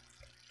 Yeah.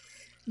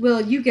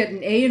 Well, you get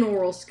an A in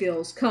oral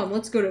skills. Come,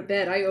 let's go to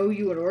bed. I owe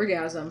you an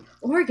orgasm.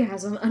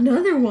 Orgasm?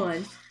 Another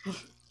one.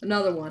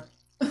 Another one.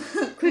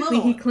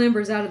 Quickly, he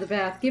clambers out of the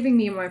bath, giving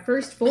me my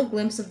first full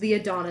glimpse of the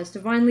Adonis,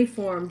 divinely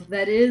formed,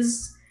 that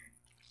is...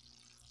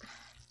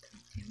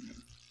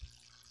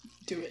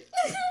 Do it.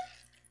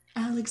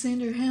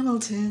 Alexander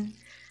Hamilton.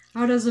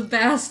 How does a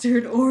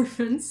bastard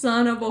orphan,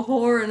 son of a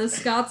whore and a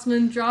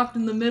Scotsman dropped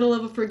in the middle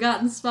of a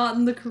forgotten spot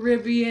in the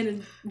Caribbean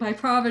and by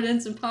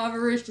providence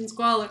impoverished and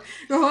squalor,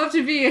 grow up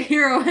to be a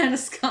hero and a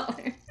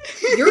scholar?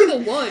 You're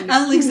the one.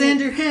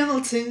 Alexander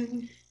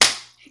Hamilton.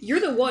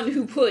 You're the one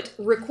who put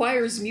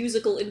requires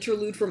musical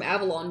interlude from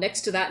Avalon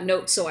next to that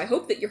note, so I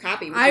hope that you're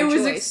happy with your choice. I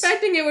was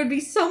expecting it would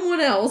be someone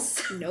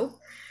else. Nope.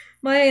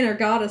 My inner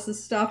goddess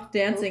has stopped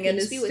dancing and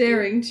is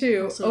staring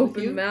too,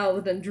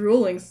 open-mouthed and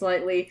drooling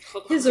slightly.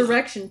 His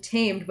erection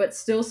tamed but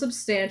still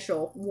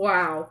substantial.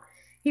 Wow.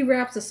 He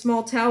wraps a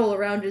small towel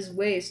around his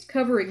waist,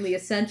 covering the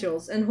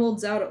essentials, and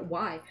holds out a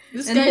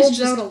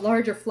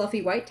larger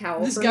fluffy white towel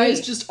for me. This guy's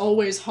just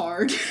always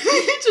hard.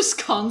 Just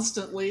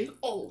constantly.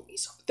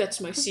 Always. That's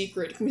my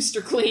secret,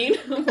 Mr. Clean.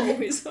 I'm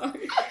always hard.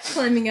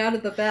 Climbing out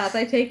of the bath,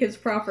 I take his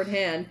proffered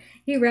hand.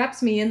 He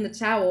wraps me in the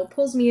towel,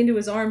 pulls me into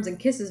his arms, and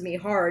kisses me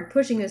hard,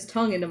 pushing his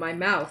tongue into my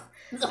mouth.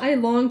 I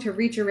long to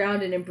reach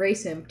around and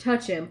embrace him,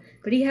 touch him,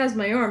 but he has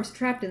my arms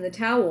trapped in the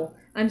towel.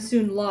 I'm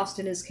soon lost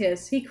in his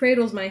kiss. He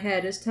cradles my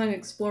head, his tongue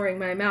exploring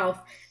my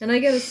mouth, and I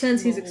get a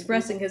sense he's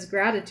expressing his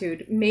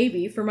gratitude,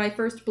 maybe, for my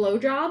first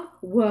blowjob?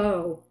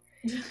 Whoa.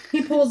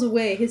 He pulls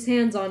away, his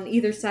hands on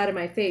either side of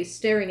my face,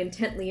 staring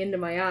intently into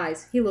my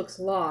eyes. He looks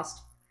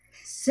lost.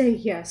 Say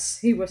yes,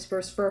 he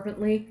whispers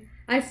fervently.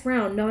 I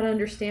frown, not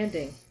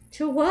understanding.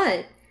 To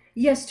what?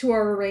 Yes, to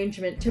our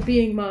arrangement, to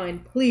being mine.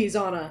 Please,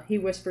 Anna, he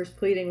whispers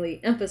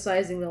pleadingly,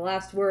 emphasizing the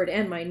last word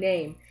and my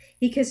name.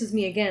 He kisses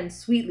me again,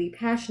 sweetly,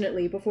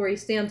 passionately, before he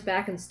stands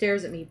back and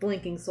stares at me,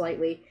 blinking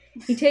slightly.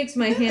 He takes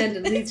my hand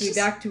and leads me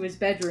back to his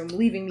bedroom,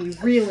 leaving me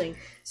reeling,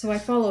 so I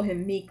follow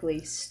him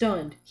meekly,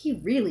 stunned. He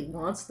really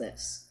wants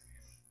this.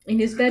 In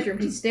his bedroom,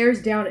 he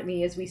stares down at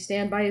me as we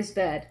stand by his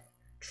bed.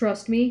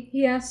 Trust me?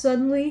 He asks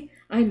suddenly.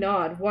 I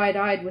nod,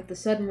 wide-eyed with the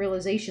sudden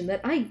realization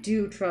that I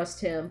do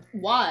trust him.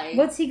 Why?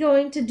 What's he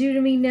going to do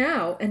to me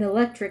now? An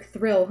electric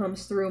thrill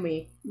hums through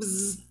me.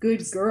 Bzz,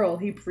 good girl,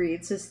 he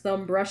breathes, his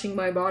thumb brushing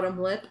my bottom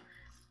lip.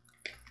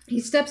 He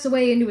steps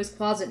away into his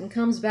closet and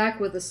comes back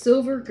with a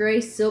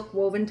silver-gray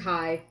silk-woven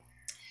tie.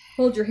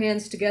 Hold your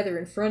hands together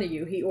in front of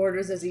you, he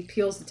orders as he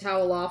peels the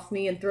towel off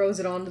me and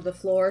throws it onto the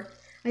floor.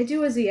 I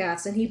do as he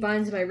asks, and he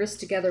binds my wrists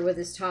together with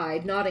his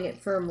tie, knotting it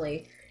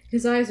firmly.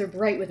 His eyes are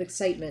bright with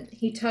excitement.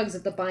 He tugs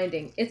at the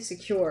binding. It's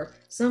secure.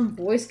 Some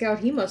Boy Scout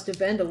he must have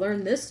been to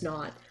learn this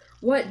knot.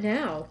 What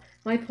now?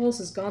 My pulse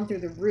has gone through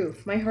the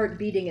roof, my heart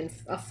beating in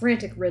a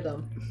frantic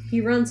rhythm. He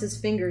runs his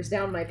fingers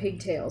down my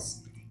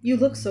pigtails. You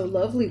look so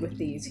lovely with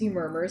these, he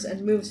murmurs,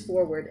 and moves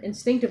forward.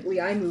 Instinctively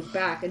I move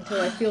back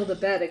until I feel the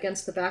bed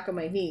against the back of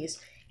my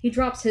knees. He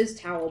drops his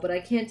towel, but I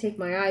can't take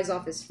my eyes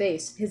off his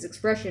face. His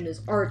expression is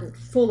ardent,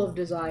 full of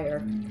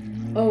desire.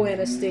 "Oh,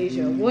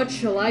 Anastasia, what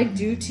shall I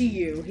do to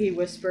you?" he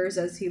whispers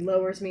as he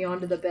lowers me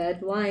onto the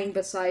bed, lying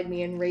beside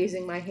me and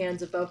raising my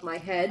hands above my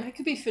head. I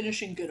could be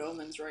finishing Good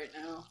Omens right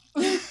now.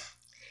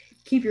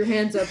 "Keep your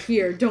hands up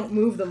here. Don't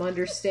move them,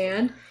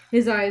 understand?"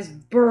 His eyes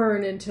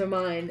burn into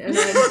mine, and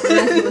I'm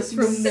breathless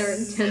from their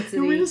intensity.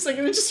 Wait a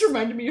second, it just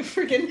reminded me of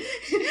freaking...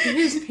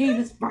 His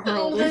penis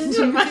burrowed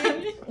into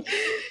mine.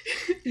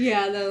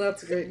 Yeah, no,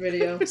 that's a great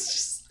video. It's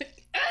just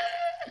like...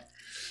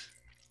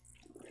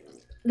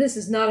 "This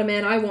is not a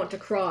man I want to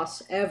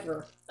cross,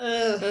 ever."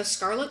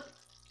 Scarlet?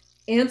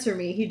 "Answer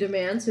me," he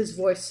demands, his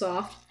voice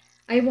soft.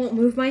 "I won't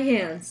move my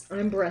hands."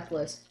 I'm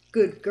breathless.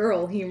 "Good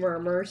girl," he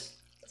murmurs.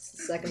 That's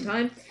the second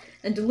time.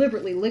 And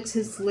deliberately licks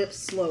his lips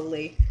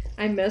slowly.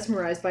 I'm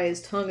mesmerized by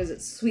his tongue as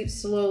it sweeps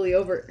slowly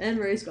over, and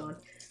Ray's gone,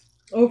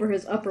 over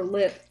his upper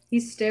lip.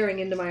 He's staring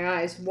into my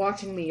eyes,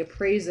 watching me,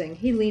 appraising.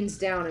 He leans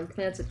down and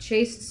plants a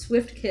chaste,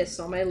 swift kiss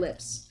on my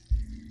lips.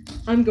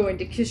 "I'm going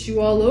to kiss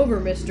you all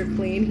over, Mr.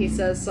 Clean," he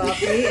says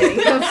softly, and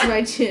he cuffs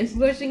my chin,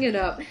 pushing it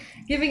up,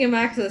 giving him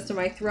access to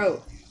my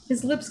throat.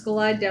 His lips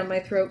glide down my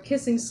throat,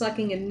 kissing,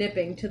 sucking, and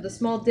nipping, to the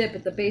small dip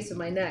at the base of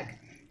my neck.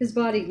 His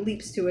body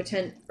leaps to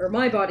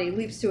my body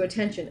leaps to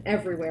attention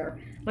everywhere.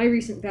 My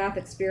recent bath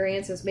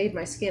experience has made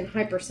my skin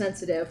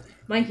hypersensitive.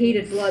 My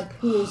hated blood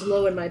pools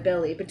low in my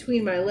belly,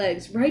 between my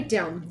legs, right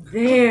down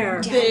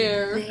there.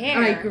 There.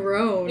 I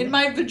groan. In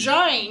my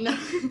vagina.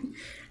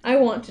 I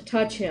want to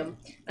touch him.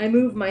 I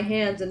move my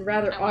hands and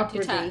rather I want to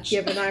awkwardly, touch.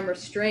 given I'm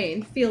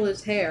restrained, feel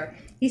his hair.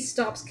 He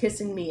stops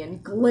kissing me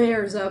and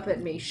glares up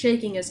at me,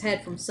 shaking his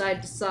head from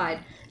side to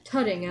side,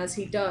 tutting as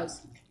he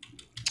does.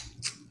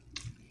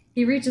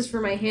 He reaches for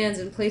my hands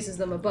and places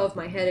them above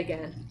my head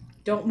again.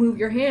 "Don't move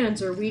your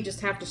hands or we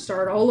just have to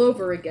start all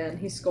over again,"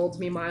 he scolds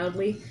me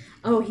mildly.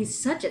 Oh, he's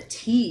such a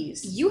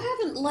tease. You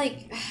haven't,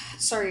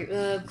 sorry,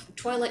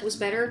 Twilight Was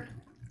Better.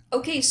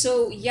 Okay,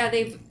 so, yeah,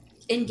 they've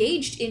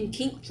engaged in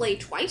kink play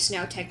twice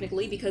now,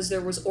 technically, because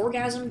there was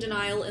orgasm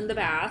denial in the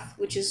bath,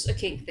 which is a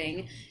kink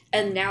thing,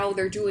 and now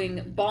they're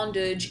doing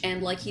bondage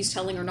and, he's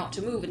telling her not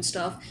to move and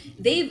stuff.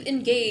 They've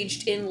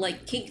engaged in,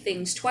 kink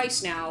things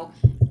twice now,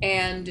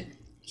 and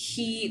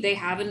they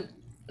haven't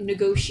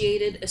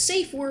negotiated a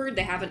safe word,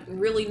 they haven't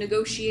really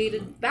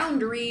negotiated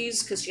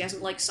boundaries, because she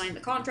hasn't, signed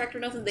the contract or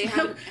nothing, they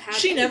haven't had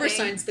She never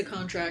anything. signs the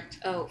contract.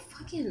 Oh,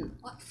 fucking,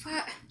 what,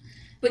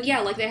 But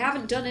yeah, they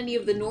haven't done any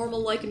of the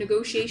normal,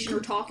 negotiation or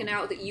talking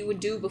out that you would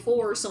do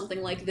before or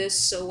something like this,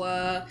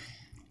 so,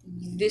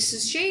 this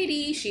is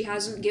shady. She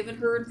hasn't given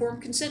her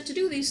informed consent to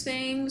do these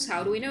things.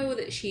 How do we know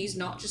that she's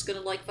not just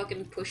gonna,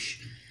 fucking push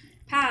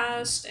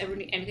past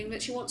anything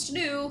that she wants to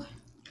do?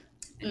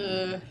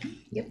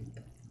 Yep.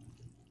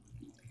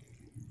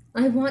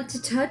 "I want to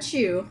touch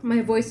you."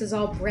 My voice is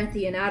all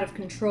breathy and out of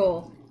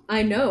control.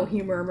 "I know,"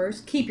 he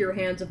murmurs. "Keep your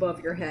hands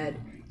above your head,"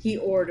 he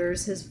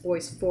orders, his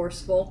voice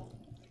forceful.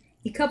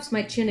 He cups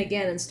my chin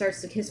again and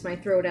starts to kiss my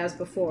throat as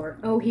before.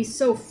 Oh, he's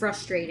so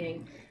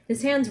frustrating.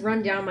 His hands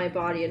run down my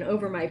body and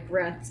over my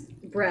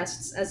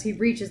breasts as he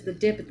reaches the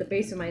dip at the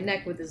base of my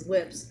neck with his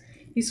lips.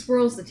 He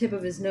swirls the tip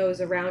of his nose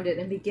around it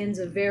and begins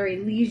a very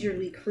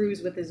leisurely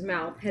cruise with his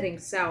mouth, heading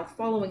south,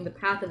 following the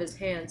path of his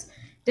hands,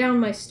 down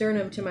my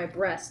sternum to my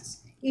breasts.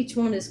 Each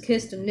one is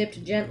kissed and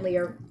nipped gently,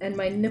 and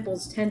my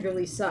nipples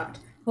tenderly sucked.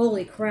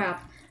 Holy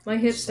crap. My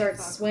hips start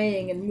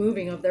swaying and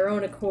moving of their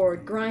own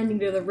accord, grinding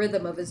to the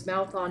rhythm of his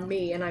mouth on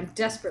me, and I'm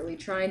desperately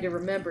trying to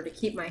remember to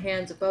keep my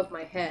hands above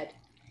my head.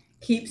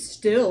 "Keep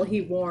still,"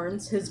 he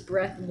warns, his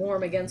breath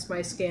warm against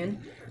my skin.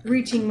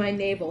 Reaching my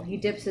navel, he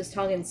dips his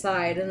tongue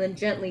inside and then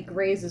gently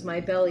grazes my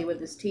belly with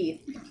his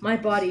teeth. My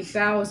body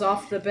bows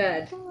off the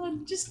bed.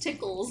 Just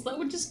tickles. That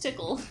would just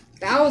tickle.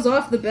 Bows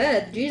off the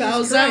bed. Jesus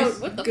Bows Christ.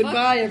 out. What the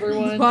Goodbye, His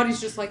everyone.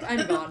 body's just like,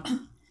 I'm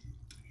gone.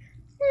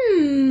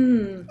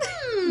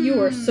 You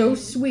are so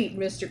sweet,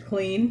 Mr.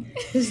 Clean.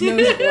 His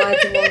nose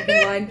glides along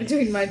the line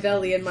between my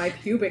belly and my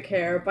pubic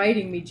hair,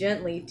 biting me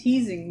gently,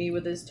 teasing me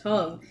with his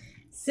tongue.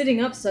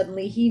 Sitting up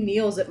suddenly, he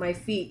kneels at my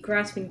feet,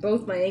 grasping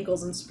both my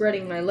ankles and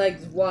spreading my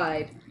legs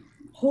wide.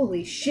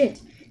 Holy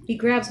shit! He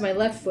grabs my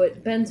left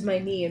foot, bends my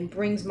knee, and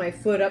brings my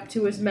foot up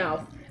to his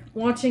mouth.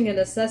 Watching and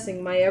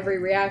assessing my every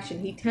reaction,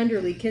 he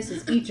tenderly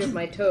kisses each of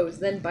my toes,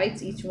 then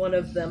bites each one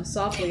of them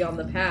softly on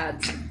the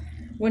pads.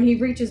 When he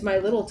reaches my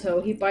little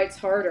toe, he bites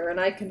harder, and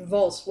I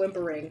convulse,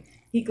 whimpering.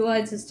 He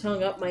glides his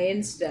tongue up my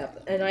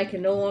instep, and I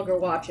can no longer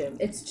watch him.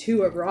 It's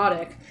too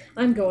erotic.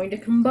 I'm going to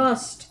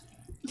combust.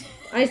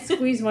 I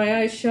squeeze my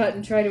eyes shut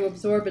and try to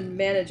absorb and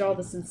manage all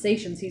the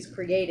sensations he's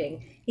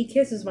creating. He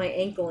kisses my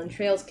ankle and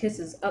trails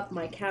kisses up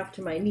my calf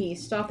to my knee,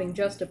 stopping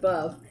just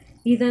above.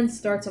 He then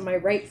starts on my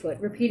right foot,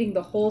 repeating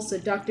the whole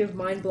seductive,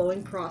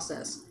 mind-blowing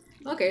process.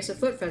 Okay, so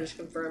foot fetish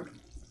confirmed.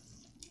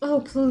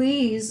 Oh,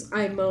 please,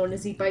 I moan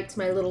as he bites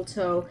my little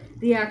toe,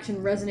 the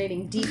action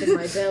resonating deep in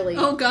my belly.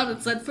 Oh god,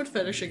 it's that foot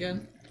fetish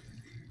again.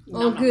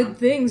 All good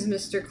things,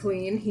 Mr.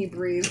 Clean, he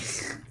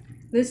breathes.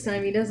 This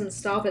time he doesn't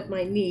stop at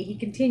my knee. He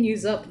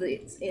continues up the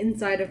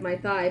inside of my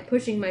thigh,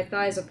 pushing my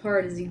thighs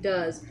apart as he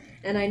does.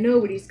 and I know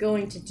what he's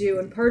going to do,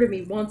 and part of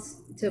me wants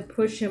to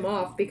push him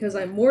off because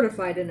I'm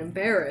mortified and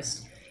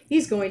embarrassed.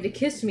 He's going to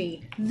kiss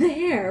me.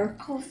 There!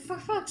 Oh, for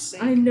fuck's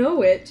sake. I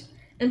know it.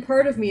 And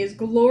part of me is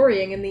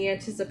glorying in the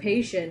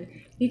anticipation.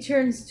 He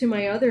turns to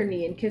my other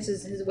knee and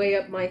kisses his way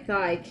up my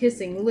thigh,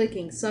 kissing,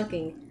 licking,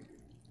 sucking.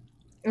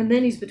 And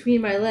then he's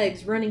between my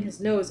legs, running his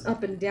nose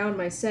up and down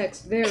my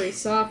sex, very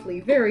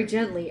softly, very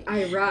gently.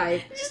 I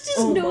writhe. Just his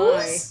Oh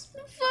nose?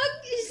 my. Fuck.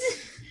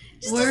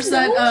 Just Where's his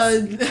that,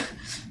 nose?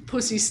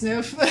 pussy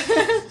sniff?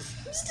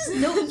 Just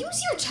his nose.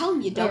 Use your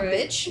tongue, you dumb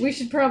Alright. bitch. We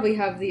should probably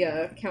have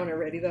the counter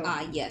ready, though.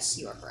 Yes,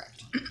 you are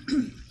correct.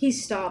 He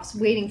stops,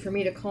 waiting for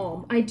me to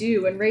calm. I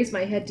do, and raise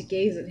my head to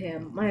gaze at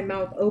him, my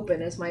mouth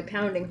open as my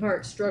pounding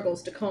heart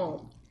struggles to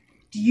calm.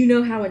 Do you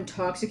know how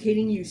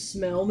intoxicating you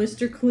smell,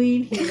 Mr.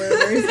 Clean? He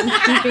murmurs, and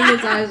keeping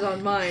his eyes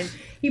on mine,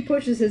 he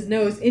pushes his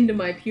nose into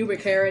my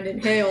pubic hair and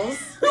inhales.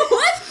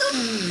 What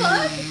the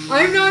fuck?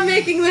 I'm not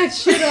making that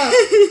shit up!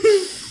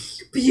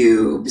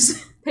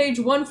 Pubes. Page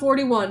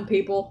 141,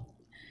 people.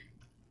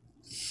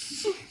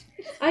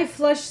 I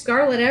flush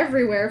scarlet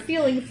everywhere,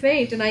 feeling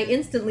faint, and I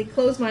instantly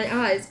close my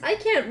eyes. I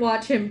can't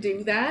watch him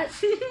do that.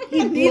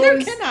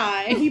 Neither can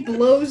I. He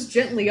blows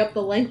gently up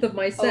the length of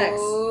my sex.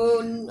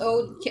 Oh,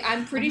 no.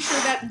 I'm pretty sure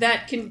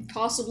that can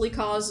possibly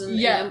cause an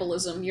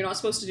embolism. You're not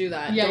supposed to do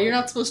that. Yeah, you're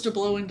not supposed to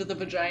blow into the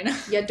vagina.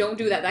 Yeah, don't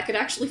do that. That could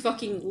actually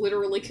fucking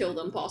literally kill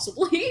them,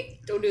 possibly.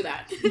 Don't do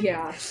that.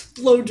 Yeah.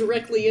 Blow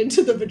directly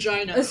into the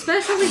vagina.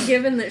 Especially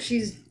given that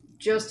she's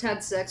just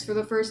had sex for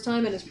the first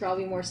time and is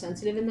probably more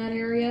sensitive in that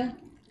area.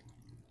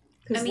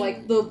 Because,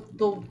 like,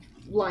 the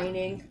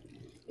lining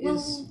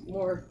is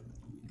more...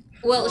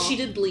 Well, she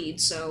did bleed,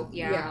 so,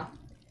 Yeah.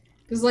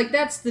 Because, like,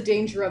 that's the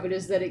danger of it,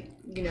 is that, it,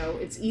 you know,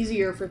 it's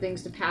easier for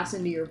things to pass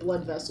into your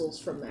blood vessels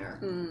from there.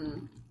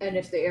 Mm. And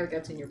if the air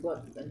gets in your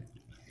blood, then...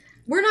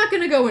 We're not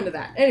gonna go into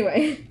that.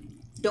 Anyway.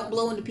 Don't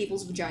blow into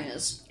people's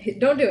vaginas.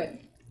 Don't do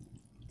it.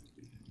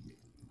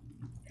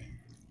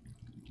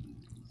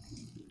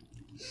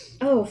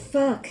 Oh,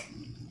 fuck.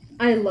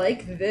 I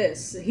like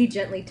this. He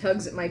gently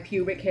tugs at my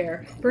pubic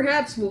hair.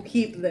 Perhaps we'll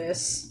keep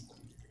this.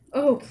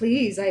 Oh,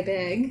 please, I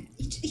beg.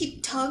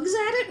 He tugs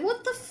at it?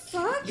 What the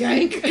fuck?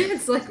 Yank.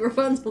 It's like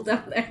Rapunzel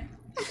down there.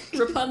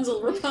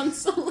 Rapunzel,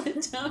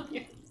 let down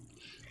here.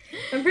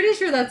 I'm pretty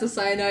sure that's a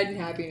Cyanide and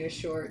Happiness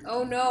short.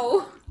 Oh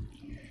no.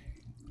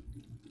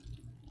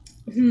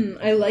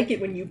 I like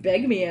it when you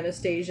beg me,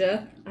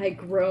 Anastasia. I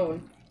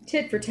groan.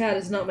 Tit for tat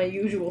is not my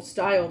usual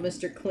style,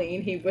 Mr.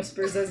 Clean, he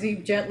whispers as he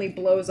gently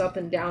blows up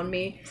and down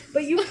me.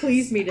 But you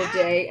pleased me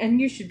today,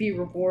 and you should be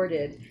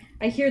rewarded.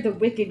 I hear the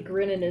wicked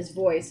grin in his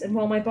voice, and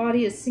while my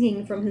body is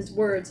singing from his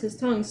words, his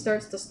tongue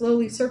starts to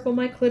slowly circle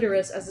my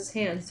clitoris as his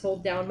hands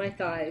hold down my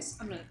thighs.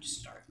 I'm gonna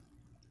just start.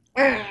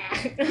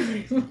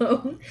 I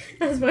moan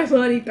as my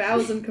body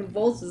bows and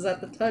convulses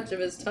at the touch of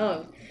his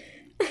tongue.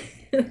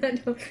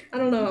 I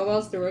don't know how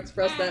else to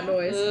express that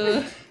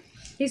noise.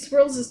 He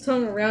swirls his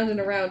tongue around and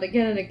around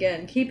again and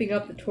again, keeping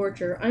up the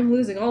torture. I'm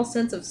losing all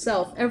sense of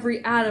self,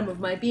 every atom of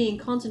my being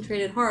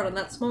concentrated hard on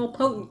that small,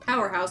 potent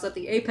powerhouse at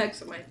the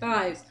apex of my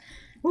thighs.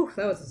 Whew,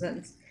 that was a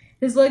sentence.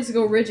 His legs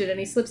go rigid and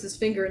he slips his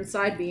finger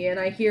inside me, and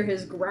I hear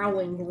his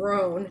growling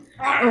groan.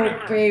 Oh,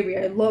 baby,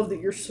 I love that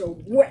you're so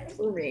wet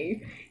for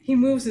me. He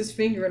moves his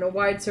finger in a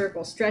wide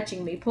circle,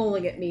 stretching me,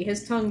 pulling at me,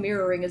 his tongue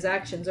mirroring his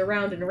actions,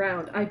 around and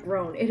around. I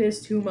groan. It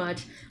is too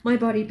much. My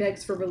body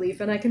begs for relief,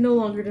 and I can no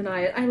longer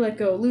deny it. I let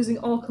go, losing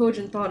all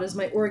cogent thought as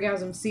my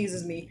orgasm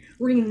seizes me,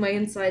 wringing my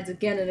insides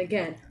again and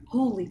again.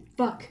 Holy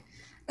fuck.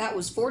 That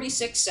was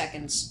 46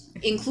 seconds,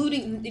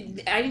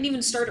 including... I didn't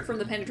even start it from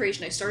the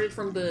penetration. I started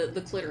from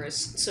the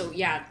clitoris. So,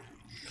 yeah.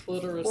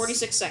 Clitoris.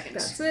 46 seconds.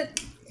 That's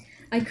it.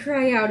 I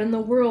cry out, and the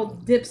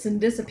world dips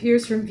and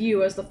disappears from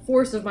view as the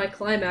force of my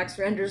climax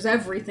renders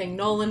everything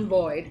null and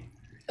void.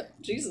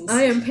 Jesus.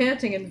 I am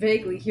panting and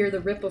vaguely hear the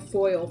rip of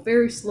foil.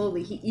 Very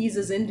slowly, he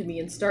eases into me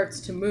and starts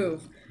to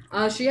move.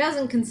 She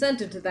hasn't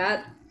consented to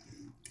that.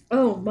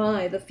 Oh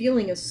my, the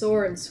feeling is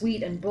sore and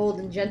sweet and bold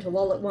and gentle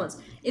all at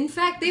once. In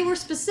fact, they were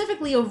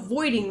specifically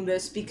avoiding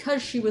this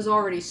because she was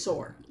already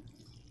sore.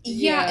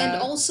 Yeah,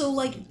 and also,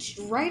 like,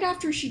 right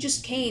after she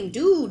just came,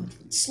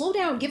 dude, slow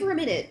down, give her a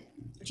minute.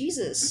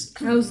 Jesus.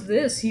 How's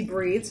this? He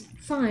breathes.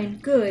 Fine,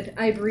 good,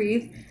 I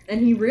breathe.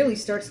 And he really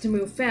starts to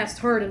move fast,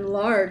 hard, and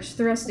large,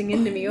 thrusting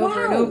into me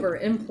over and over,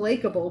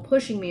 implacable,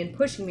 pushing me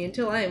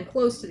until I am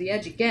close to the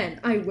edge again.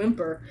 I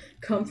whimper.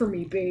 Come for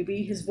me,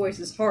 baby. His voice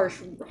is harsh,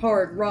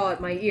 hard, raw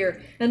at my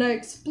ear, and I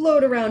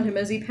explode around him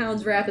as he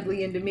pounds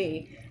rapidly into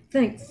me.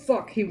 Thank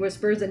fuck, he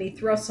whispers, and he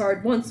thrusts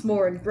hard once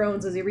more and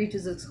groans as he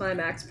reaches his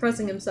climax,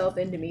 pressing himself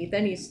into me.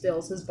 Then he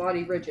stills, his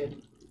body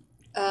rigid.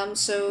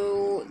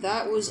 So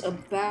that was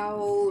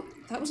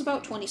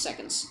about 20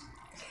 seconds.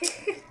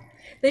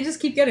 They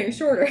just keep getting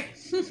shorter.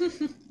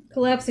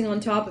 Collapsing on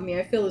top of me,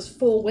 I feel his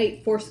full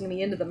weight forcing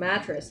me into the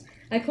mattress.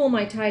 I pull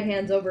my tied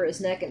hands over his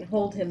neck and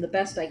hold him the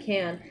best I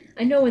can.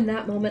 I know in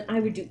that moment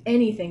I would do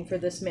anything for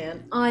this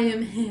man. I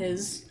am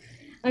his.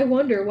 I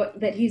wonder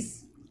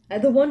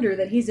The wonder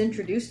that he's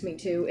introduced me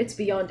to, it's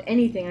beyond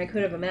anything I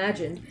could have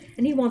imagined,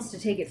 and he wants to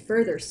take it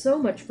further, so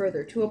much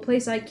further, to a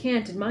place I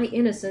can't, in my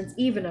innocence,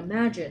 even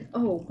imagine.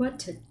 Oh, what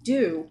to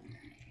do?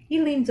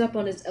 He leans up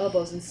on his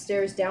elbows and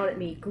stares down at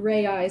me,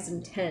 gray eyes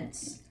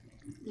intense.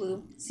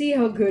 Blue. See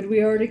how good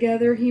we are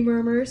together, he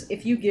murmurs.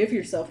 If you give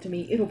yourself to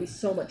me, it'll be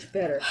so much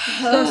better.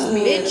 Trust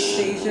me,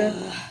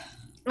 Anastasia.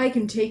 I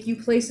can take you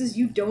places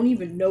you don't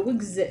even know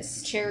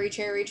exist. Cherry.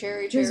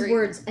 His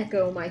words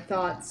echo my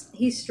thoughts.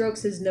 He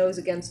strokes his nose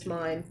against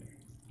mine.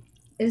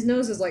 His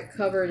nose is like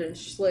covered in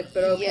schlick,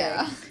 but okay.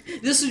 Yeah.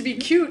 This would be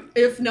cute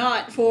if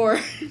not for...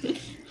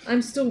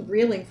 I'm still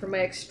reeling from my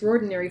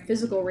extraordinary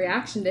physical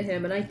reaction to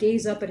him, and I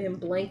gaze up at him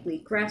blankly,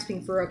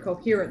 grasping for a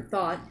coherent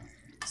thought.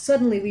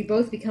 Suddenly, we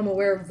both become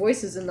aware of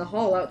voices in the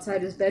hall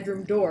outside his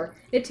bedroom door.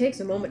 It takes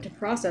a moment to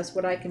process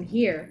what I can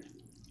hear.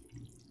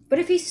 But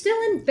if he's still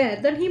in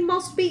bed, then he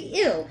must be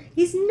ill.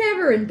 He's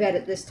never in bed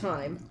at this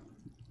time.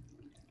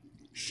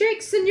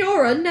 Shake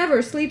Senora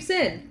never sleeps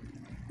in.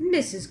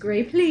 Mrs.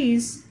 Gray,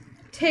 please.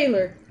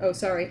 Taylor. Oh,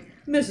 sorry.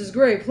 Mrs.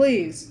 Gray,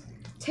 please.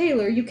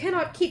 Taylor, you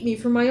cannot keep me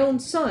from my own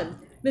son.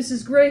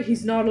 Mrs. Gray,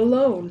 he's not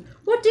alone.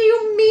 What do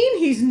you mean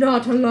he's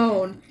not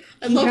alone?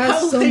 He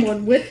has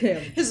someone with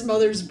him. His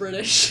mother's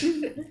British.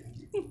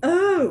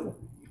 Oh.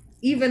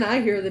 Even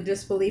I hear the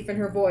disbelief in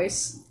her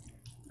voice.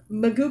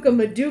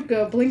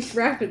 Maduka blinks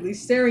rapidly,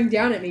 staring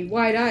down at me,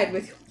 wide-eyed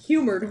with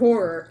humored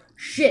horror.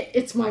 Shit,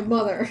 it's my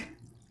mother.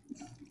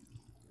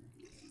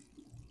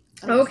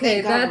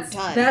 Okay,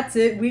 that's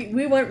it.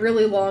 We went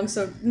really long,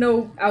 so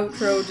no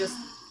outro, just,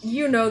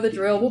 you know the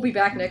drill. We'll be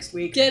back next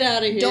week. Get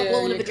out of here, Don't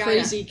blow in a you vagina.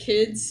 crazy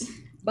kids.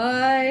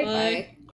 Bye. Bye.